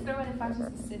would just throw it if I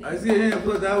just sit I see your hand.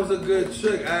 Look, that was a good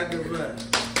trick. I can run.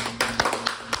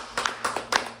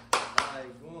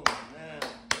 Alright, boom.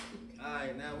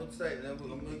 Alright, now what's that? I'm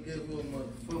gonna give you a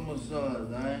foot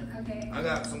massage, alright? Okay. I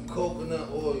got some coconut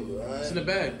oil, alright? It's in the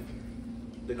bag.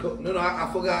 No, I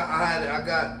forgot. I had it.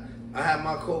 I had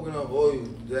my coconut oil.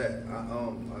 That I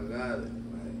got it.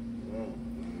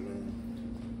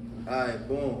 Alright,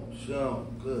 boom, show,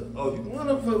 good. Oh, you want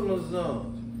to put massage?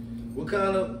 What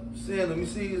kind of sandals? Let me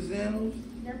see your sandals.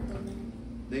 They're cool, man.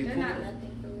 They They're cool? not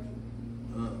nothing for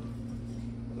real.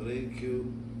 Oh, they cute.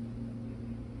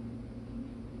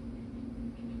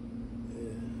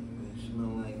 Yeah, they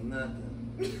smell like nothing.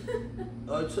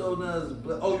 Oh, toenails.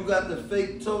 Oh, you got the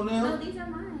fake toenail? No, these are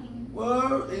mine.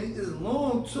 Word, and it's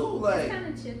long too. Like, It's kind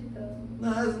of chipped though. no,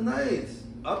 that's nice.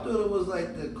 I thought it was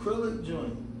like the acrylic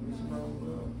joint. It smells good.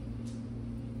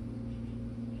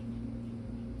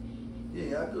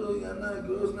 Yeah, y'all not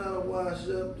girls not to wash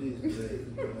up these days.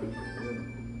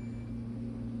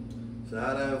 So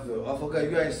how that feel? I forgot, you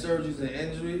got any surgeries and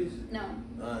injuries? No.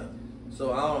 Alright.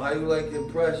 So I don't know, how you like your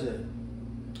pressure?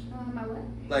 My what?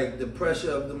 Like the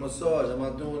pressure of the massage, am I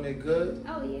doing it good?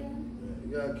 Oh, yeah. Yeah,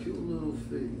 you got a cute little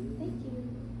feet. Thank you.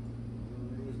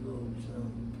 These little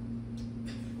chunks.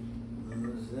 You know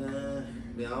what I'm saying?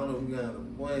 Yeah, I don't know if you got an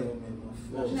appointment with me. My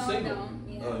phone. No, I single. don't.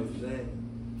 Yeah. Oh, you saying?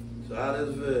 So how does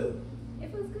it feel? It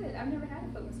feels good. I've never had a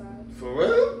foot massage. For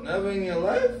real? Never in your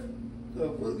life? So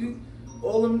what you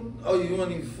all them? Oh, you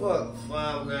only fuck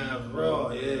 5 grams raw?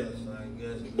 Yes, I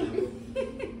guess.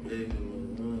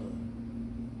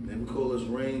 They we call this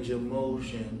range of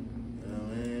motion. You know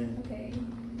what I mean? Okay.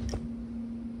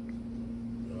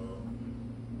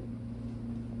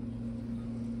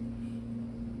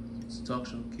 It's a talk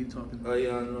show. Keep talking. Oh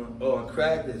yeah, I know. Oh, I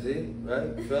cracked it. See,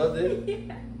 right? Felt it.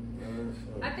 Yeah.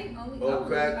 I think only. Oh,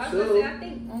 crack I was too. gonna say, I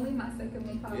think only my second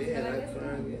one popped. Yeah, but I I guess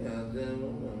cracked. not. Yeah, I didn't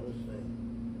know.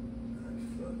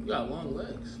 You got long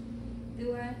legs.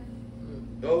 Do I?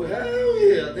 Oh hell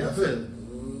yeah! That's it.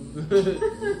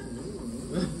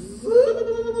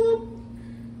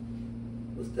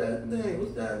 What's that name?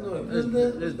 What's that noise?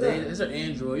 It's an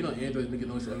Android. You know Androids making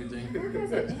noise for everything. Who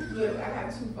has it? Look, I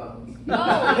got 2 phones.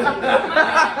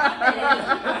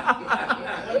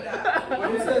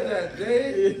 Who said that,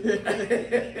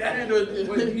 Dave? Android.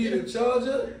 What, you need a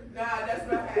charger? Nah, that's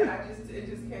what I had. It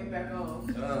just came back on.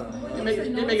 They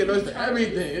make a noise for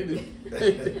everything.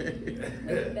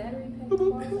 The battery pack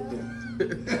falls out.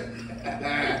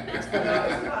 It's a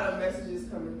lot of messages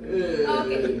coming through.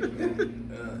 Okay.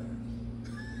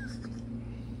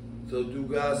 So do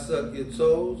guys suck your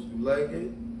toes? You like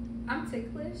it? I'm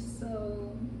ticklish,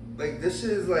 so Like this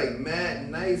shit is like mad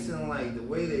nice and like the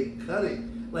way they cut it.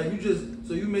 Like you just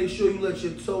so you make sure you let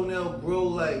your toenail grow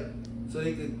like So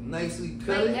you could nicely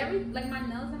cut Like it? like my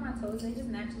nails and my toes, they just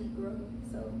naturally grow.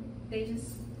 So they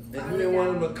just. And you didn't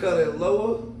want them to cut it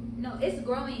lower? No, it's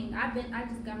growing. I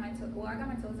just got my toes. Well, I got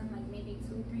my toes in like maybe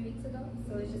 2-3 weeks ago,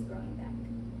 so it's just growing back.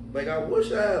 Like I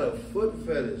wish I had a foot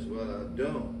fetish, but I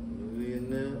don't. You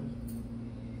know?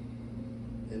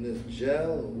 In this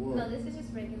gel or what? No, this is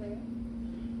just regular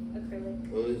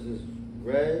acrylic. Oh, is this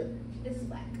red? This is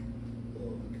black.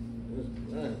 Oh, that's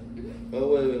black. Oh,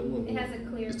 wait. It has a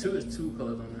clear. It's two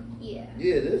colors on there. Yeah.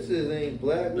 Yeah, this ain't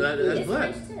black. That's It's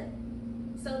black. French tip.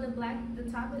 So the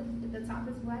top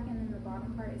is black, and then the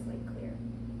bottom part is like clear.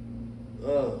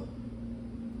 Oh,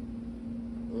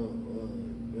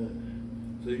 man.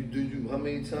 So how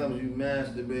many times you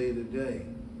masturbate a day?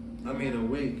 I mean a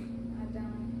week. I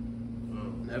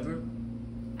don't. Never?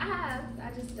 I have.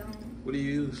 I just don't. What do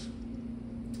you use?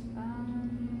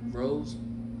 Rose?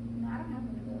 No, I don't have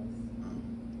one of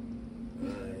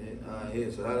those.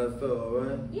 Alright, so how that feel,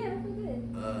 alright? Yeah, that feel good.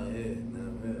 Alright, now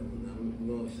I'm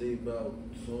gonna see about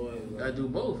soy. I do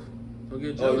both. Don't get Oh,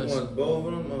 you jealous. want both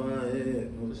of them?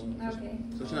 Okay.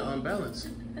 So it's not unbalanced.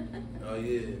 Oh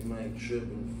yeah, it might trip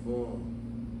and form.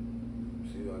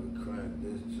 See if I can crack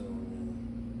this too.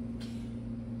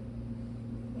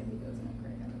 Maybe it goes in a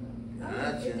crack. I don't know. Oh,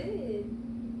 Gotcha. it did.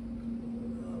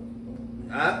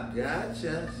 I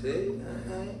gotcha. See?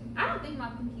 Alright. I don't think my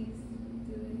pinkies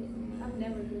do it. I've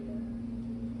never did that.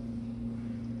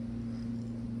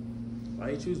 Why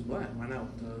you choose black? Why not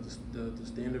the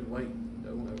standard white that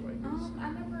everybody uses? I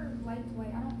never liked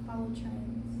white. I don't follow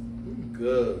trends.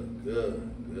 Good.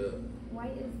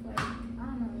 White is like, I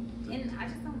don't know. And I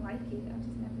just don't like it. I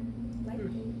just never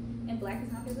liked it. And black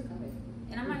is my favorite color.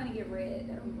 And I'm not going to get red.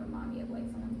 That'll remind me of like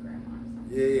someone's grandma or something.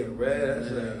 Yeah, red,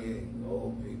 that's like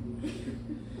old people shit.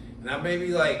 And I may be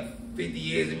like 50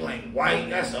 years and be like, white,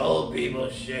 that's old people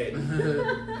shit.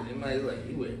 They might be like,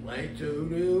 you wear white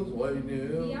toenails, white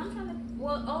nails. Yeah, I'm trying to,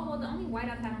 well, the only white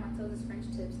I've had on my toes is French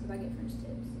tips because I get French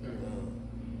tips.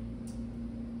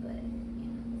 But, yeah,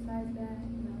 besides that,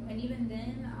 no. And even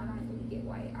then, I don't really get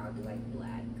white. I'll do like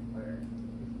black or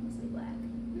mostly black.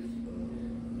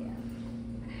 Yeah.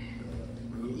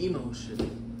 Emo shit.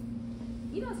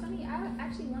 You know, it's funny. I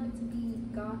actually wanted to be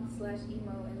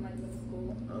goth/emo in like middle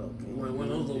school. Okay. One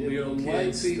of those little weirdo White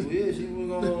kids. people, yeah, she was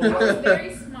I going was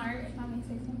very smart, if I may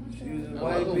say so She was myself. a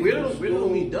white people. Weirdo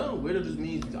don't mean dumb. Weirdo just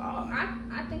means God.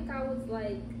 I think I was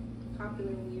like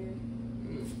popular weird.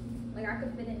 Like I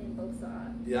could fit in both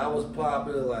sides. Yeah, I was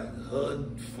popular like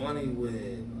hood, funny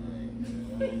with.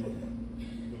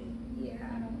 Yeah,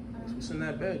 I don't. What's in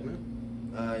that bag, man?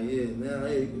 Yeah, now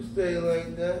hey, you can stay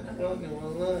like that, fucking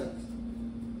relax.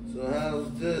 So how's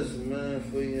this, man,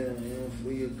 for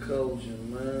your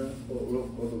coaching, man? Oh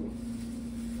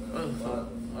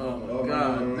my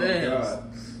God, damn.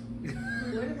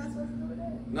 Where am I supposed to do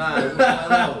that?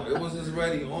 Nah, it was just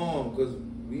ready on because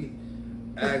we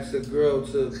asked a girl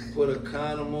to put a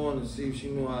condom on to see if she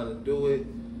knew how to do it,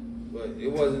 but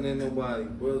it wasn't in nobody's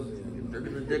pussy. You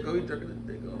jerking the dick off? He jerking the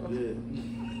dick off. Yeah.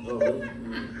 Oh,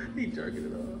 He jerking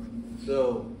it off.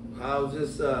 so how's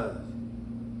this size?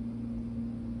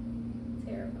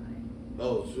 Terrifying.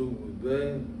 Oh, super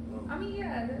big. I mean,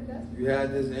 yeah, that's You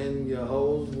had this in your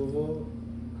holes before?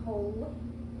 whole.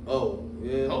 Oh,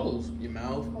 yeah. Holes. Your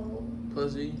mouth, Whole.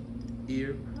 pussy,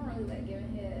 ear. I don't really like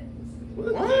giving head.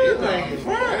 What? What? You think it's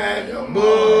fine? Come Boo!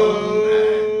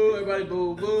 on, Everybody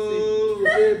boo, man. boo.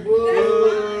 See,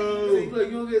 boo. See,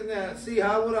 look, you get now. See,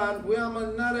 where I'm a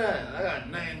nut at? I got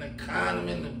nut in the condom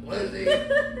in the pussy.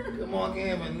 Come on,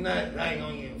 can't have a nut right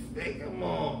on your face. Come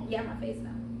on. Yeah, my face now.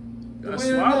 Gotta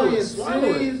Where swallow you it, know swallow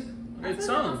your it. titties? Your I feel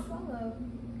tongue. like I'll swallow.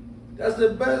 That's the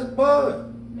best part.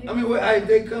 Maybe. I mean, when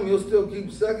they come, you'll still keep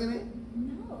sucking it?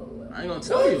 No. I ain't gonna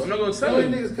tell you. I'm not gonna tell Only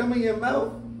you. niggas come in your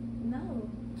mouth? No.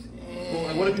 Well,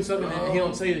 like, what if you suck it and he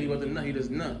don't tell you that he want the nut? He just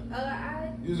nut.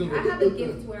 I Using have a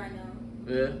gift where I know.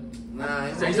 Yeah.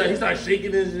 Nah, So he starts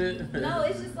shaking his shit. No,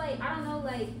 it's just like, I don't know,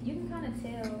 like, you can kind of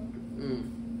tell.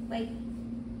 Like,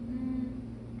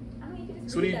 I mean, you can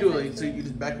just So what do read you that do? type Like, of so you stuff.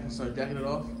 just back and start jacking it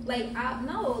off? Like,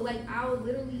 I'll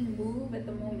literally move at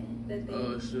the moment that they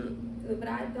Oh shit. do it, but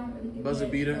I don't really get Buzzer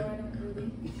it, beater? so I don't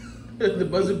really. The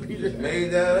buzzer beater. just made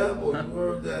that up or you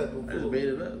heard that before? I just made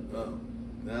it up. Oh,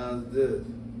 now it's this.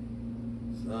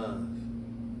 Signs.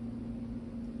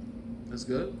 That's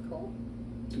good. Cool.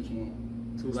 Too small.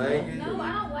 Too Like small. it? No,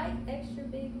 I don't like extra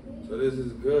big lips. So this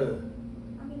is good.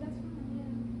 I mean, that's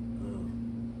fine,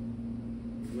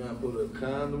 You gonna put a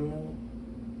condom on?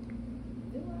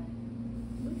 yeah. Do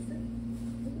I? We see.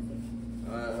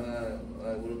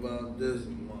 Alright, what about this,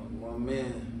 my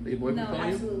man? Your boyfriend No, calling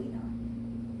you? absolutely not.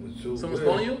 It's too Someone's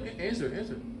weird. calling you? Answer.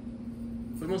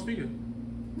 Put him on speaker.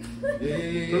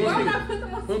 Yeah. Why would I put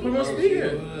them on Put him on speaker?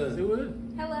 speaker. See what?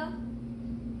 Hello.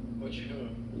 What you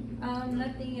doing?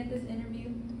 Nothing at this interview.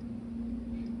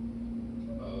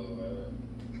 Oh,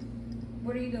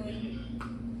 What are you doing?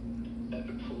 at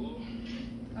the pool.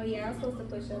 Oh yeah, I was supposed to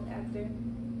push up after.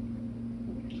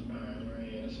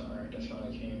 Right, yeah, that's alright. That's why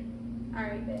I came.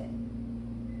 Alright, bet.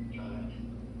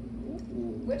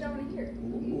 What y'all want to hear?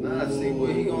 Nah, see what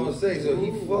he gonna say. So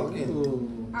he fucking.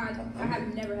 I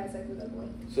have never had sex with a boy.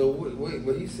 So wait,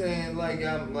 but he's saying like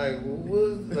I'm like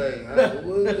what's like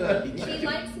what's that? She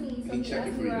likes me, so he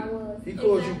asked me where I was. He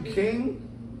called Exactly. you king.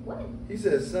 What? He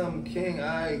said some king,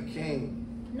 I king.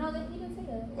 No, he didn't say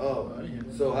that. Oh,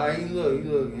 so how he look? He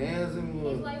look handsome. He's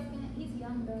Look. like, he's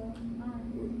young though.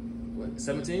 What?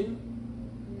 17?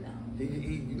 No. He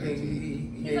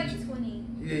He's like 20.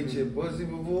 He ate your pussy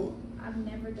before? I've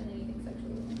never done anything sexual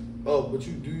with him. Oh, but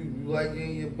you like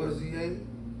getting your pussy ate?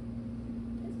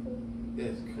 It's cool.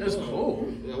 Yes. That's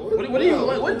cool. Yeah, What do you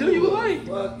like? What do you like?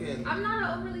 Fucking. I'm not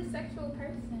an overly sexual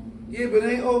person. Yeah, but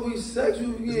it ain't always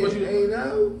sexual if you It's what get you- ate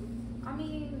out. I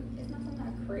mean, it's not something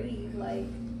I crave. Like,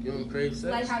 You don't crave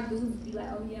sex? like how dudes be like,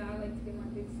 oh yeah, I like to get my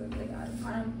dick sucked. Like,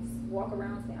 I don't walk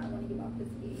around saying I want to get my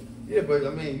pussy ate. Yeah, but I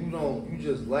mean, you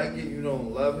just like it, you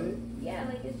don't love it. Yeah,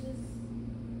 like it's just,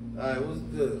 Alright, what's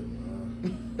good? you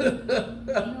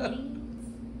know needs.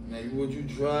 Man, would you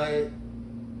try it?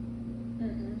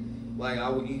 Mm-mm. Like I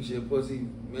would eat your pussy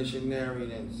missionary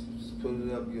and then put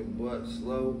it up your butt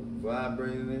slow,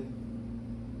 vibrating it.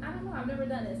 I don't know. I've never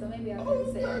done it, so maybe I Oh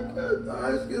shouldn't say my that. God.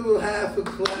 Alright, let's give a half a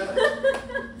clap.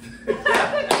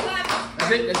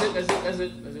 That's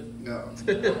it. No.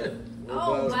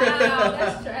 Oh wow,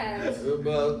 that's trash. What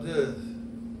about this?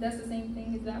 That's the same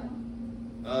thing as that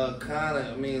one.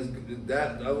 Kinda. I mean, it's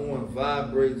that the other one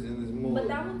vibrates and is more. But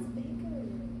that one's bigger.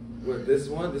 What this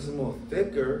one? This is more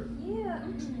thicker. Yeah.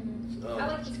 Oh. I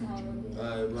like the small one.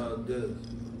 Alright, about this.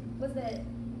 What's that?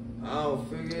 I don't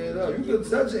figure it out. You can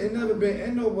touch it. It never been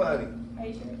in nobody. Are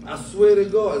you sure? I swear to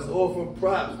God, it's all for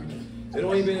props. It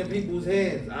don't even in people's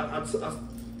hands.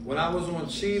 When I was on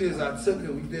Cheaters, I took it.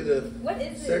 We did a What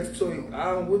is sex it? toy. I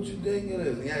don't know what you think it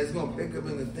is. Yeah, it's gonna pick up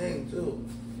in the thing too.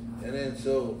 And then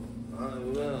so, I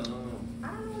don't know. I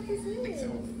don't know what this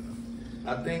is.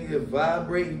 I think it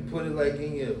vibrate. You put it like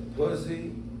in your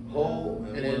pussy hole,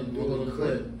 And then do we'll go to the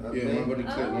clip. I Yeah, think. remember the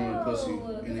clip on the pussy,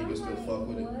 Oh, and niggas still like, fuck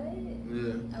with it. what?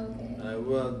 Yeah. Okay. Alright,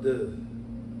 what about this?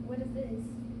 What is this?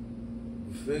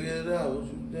 Figure it out. What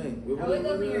you think? Oh, it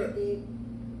goes in your dick.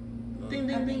 Ding,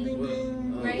 ding, ding, ding,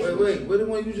 ding. Right. Wait. What the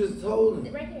one you just told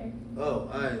him? Right here. Oh,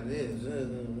 alright, this.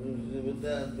 What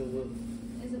that?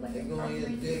 Is it like They a go on your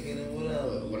vibrating? dick and then what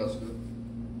else? What else good?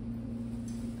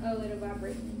 Oh, it'll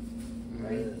vibrate me.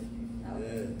 Right? Oh.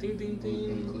 Yeah. Ding, ding, On the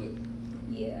ding. clip.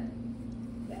 Yeah.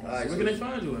 That's- Alright, Where can they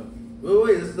find you at?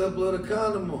 Wait, this is upload a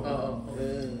condom on. Oh.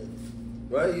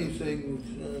 Yeah. Right? You say,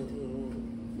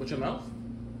 With your mouth?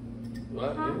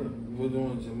 right? Huh? Yeah. You was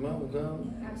doing your mouth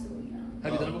condom? Absolutely not.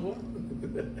 Have you done it before?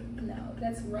 No,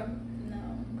 that's rough. No.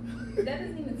 That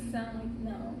doesn't even sound like,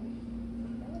 no.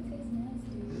 That would taste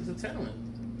nasty. It's a talent.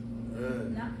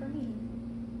 Yeah. Not for me.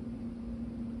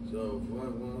 So,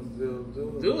 what one still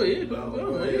do it? Do it, yeah, go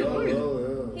ahead,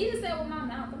 Oh, He just said with my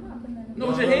mouth. I'm not putting that in. No,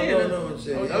 with your hand. No, with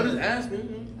your I was hand. just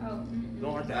asking. Oh, mm-mm.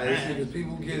 Don't hurt Nah, that this ass. because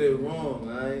people get it wrong,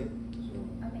 right?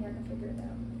 I think I can figure it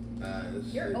out.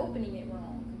 This You're shit. opening it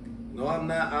wrong. No, I'm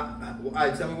not.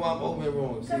 Alright, tell me why I'm opening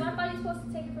wrong. See? Because I thought you were supposed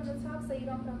to take it from the top so you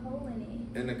don't put a hole in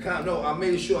it. And the condom, no, I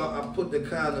made sure I put the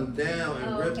condom down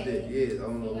and Oh, ripped okay. it. Yeah,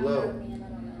 on the See, I'm low. not a man,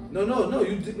 I don't know. No,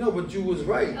 you did, no, but you was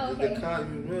right. Oh, The okay.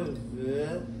 condom, you really,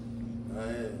 yeah. I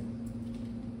am.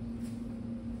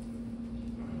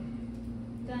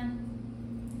 Done.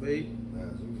 Wait. Nah, you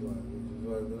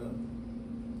fucked it up.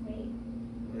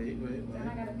 Wait. Then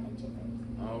I gotta pinch it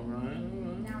first. All right.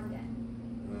 Now I'm done.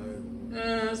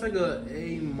 Alright. It's like a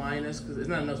A minus because it's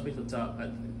not enough space at the top.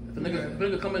 If a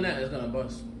nigga come in that, it's gonna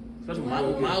bust. Especially Why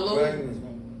would Milo. Pregnant.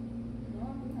 No,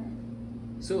 I'm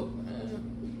not. So,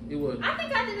 it would. I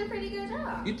think I did a pretty good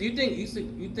job. You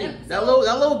think Yeah, that so-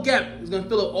 little gap is gonna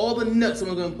fill up all the nuts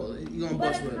someone's gonna you gonna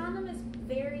But bust a with. condom is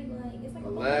very it's like a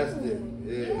Elastic, balloon.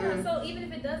 yeah. So even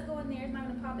if it does go in there, it's not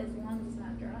gonna pop as long as it's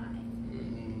not dry.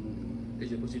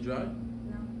 Is your pussy dry?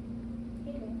 No.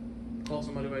 Anyway. Call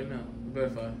somebody right now.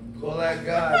 Verify. Call that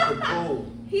guy at the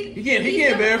pool. He he's can't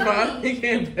gonna verify. tell me. He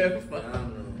can't I verify.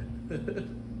 don't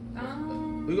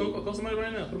know. We gonna call somebody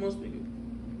right now. Put him on speaker.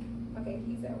 Okay,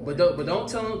 he's at work. But don't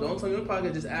tell him. Don't tell him in the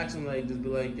pocket. Just ask him just be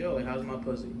like, yo, how's my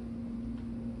pussy?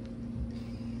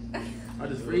 I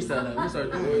just freestyle that. We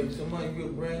start doing it. Wait, somebody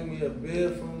could bring me a beer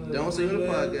from the. Don't say in the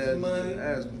podcast. Somebody,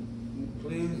 Ask him.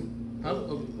 please. Huh?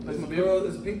 Oh, pass my beer? Girl,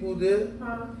 there's people there.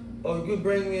 Huh? Oh, you could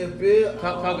bring me a beer?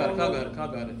 Kyle got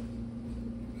it.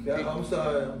 Yeah, I'm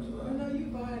sorry. No,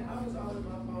 you fine. I was all in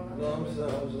my phone. No, I'm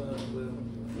sorry.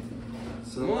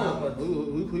 So Come on.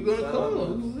 Who gonna call?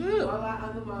 Who's All that? I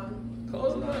under mine. Call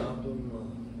somebody.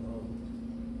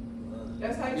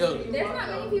 That's how you Yo. say you There's walk not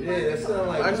many out. people. Yeah, that sound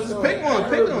like. Alright, so just pick one,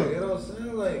 pick one. You know what I'm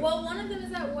saying? Like. Well, one of them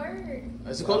is at work.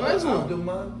 Let's call the next I'll one. do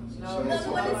mine. No, The that's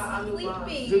other why one I under is mine.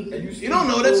 sleeping. And You don't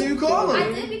know that till you call I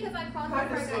him. did because I called him before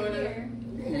I got here.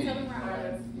 To tell him where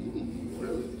I was.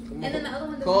 And then the other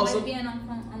one Call doesn't some- like being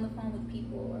on the phone with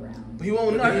people around. He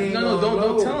won't know. But he ain't No, gonna don't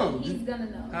know. tell him. He's gonna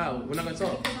know. How? We're not gonna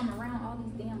talk. Because I'm around all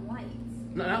these damn lights.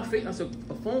 No, not fake. That's a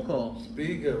phone call.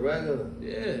 Speaker, regular.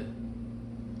 Yeah.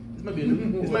 This might be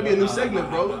a new segment,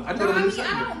 bro. I No, thought it I was a mean, new I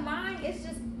segment. don't mind. It's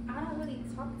just, I don't really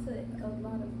talk to a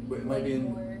lot of people But it might be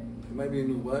anymore. It might be a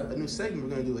new what? A new segment we're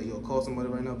gonna do. Like, yo, call somebody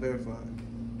right now, verify.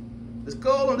 Just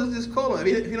call him. Just call him.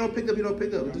 If you don't pick up, you don't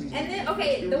pick up. Just, And then,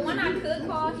 okay, the one I could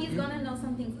call, he's gonna know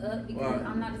something's up because Alright.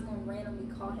 I'm not just gonna randomly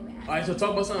call him and ask. all right, so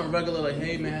talk about something regular, like,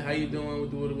 hey man, how you doing?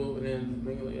 What and then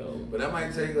bring it like, yo. But that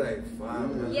might take like 5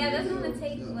 minutes. Yeah, that's gonna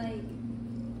take like,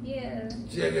 yeah.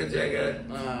 Jigga.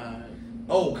 Alright.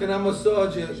 Oh, can I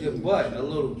massage your butt a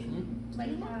little?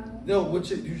 Like how? No,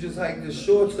 you just hike the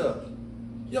shorts up.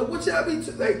 Yo, what y'all be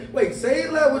like? Wait, say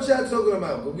it loud. What y'all talking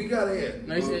about? But we gotta hear.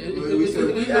 No, it was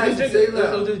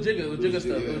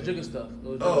jigger stuff.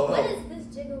 Oh. What is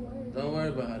this jiggle word? Don't worry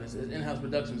about it. It's in-house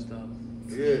production stuff.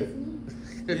 Yeah.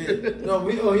 No,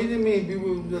 he didn't mean we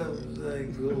were like,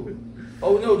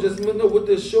 oh no, just with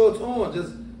the shorts on,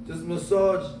 just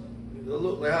massage a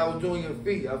look like how I was doing your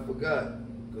feet. I forgot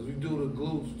because we do the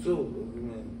glutes too.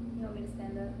 You want me to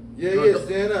stand up? Yeah,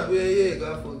 stand up.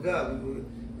 Yeah. I forgot.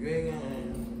 You ain't gonna.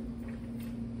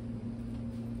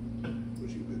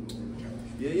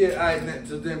 Yeah. All right,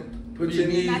 so then put your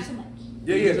knees. Not too much.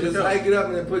 Yeah. Just hike it up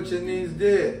and then put your knees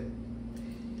there.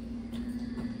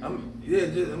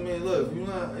 Look, you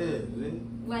not, see?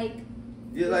 Like.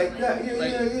 Yeah, like that.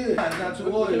 Yeah. Not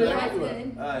too hard. Yeah, that's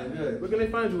good. All right, good. Where can they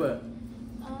find you at?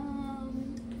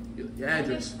 Your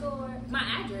address. My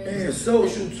address. And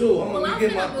social too. I'm Well, gonna I'm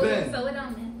get my gonna move, pen. so it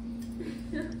don't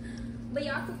matter. But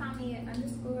y'all can find me at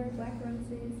 _Black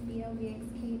Roses,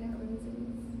 BLVXK.Roses.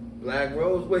 Black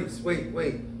Rose.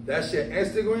 Wait. That's your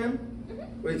Instagram?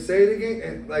 Wait, say it again.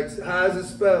 And like, how is it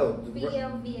spelled?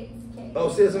 BLVXK. Oh,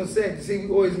 see, that's what I'm saying. See, we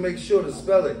always make sure to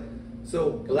spell it. So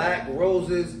Black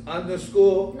Roses _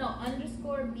 No,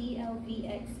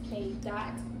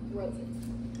 _BLVXK.Roses.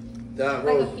 Dot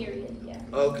Like Rose. a period, yeah.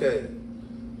 Okay.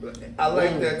 I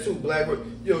like that too, Black Rose.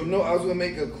 Yo, no, I was gonna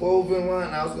make a clothing line.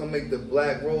 I was gonna make the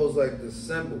Black Rose like the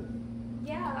symbol.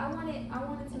 Yeah, I wanted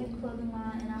to make a clothing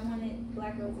line, and I wanted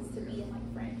Black Roses to be in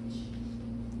like French.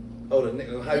 Oh, how And you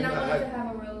I wanted to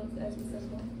have a rose as the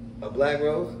symbol. a Black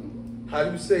Rose? How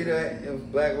do you say that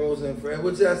in Black Rose in French?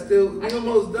 Which I still we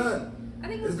almost done. I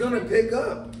think It's gonna pick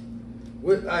up.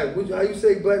 How you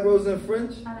say Black Rose in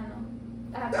French? I don't know.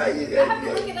 I have Ah, to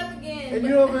yeah, look it up again. And you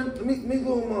know what? Let me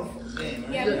go on my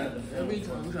phone. Yeah, Every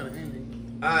time we're trying to end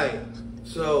it. Alright,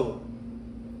 so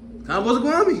Combos of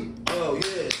Guami. oh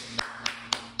yeah.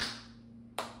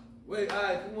 Wait,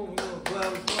 alright, come on, we're gonna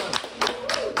clap fun.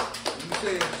 You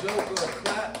say a joke or a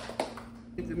clap?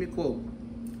 Give me a quote.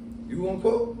 You want to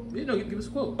quote? You know, give us a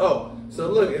quote. Oh, so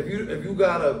look, if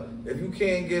you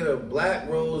can't get a Black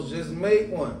Rose, just make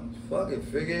one. Fuck it,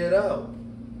 figure it out.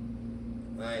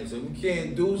 Alright, so if you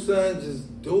can't do something,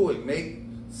 just do it. Make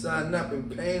something up and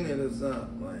paint it or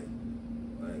something.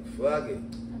 Like fuck it.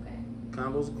 Okay.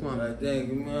 Combos of Guami. Alright, thank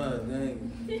you, man.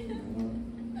 Thank you.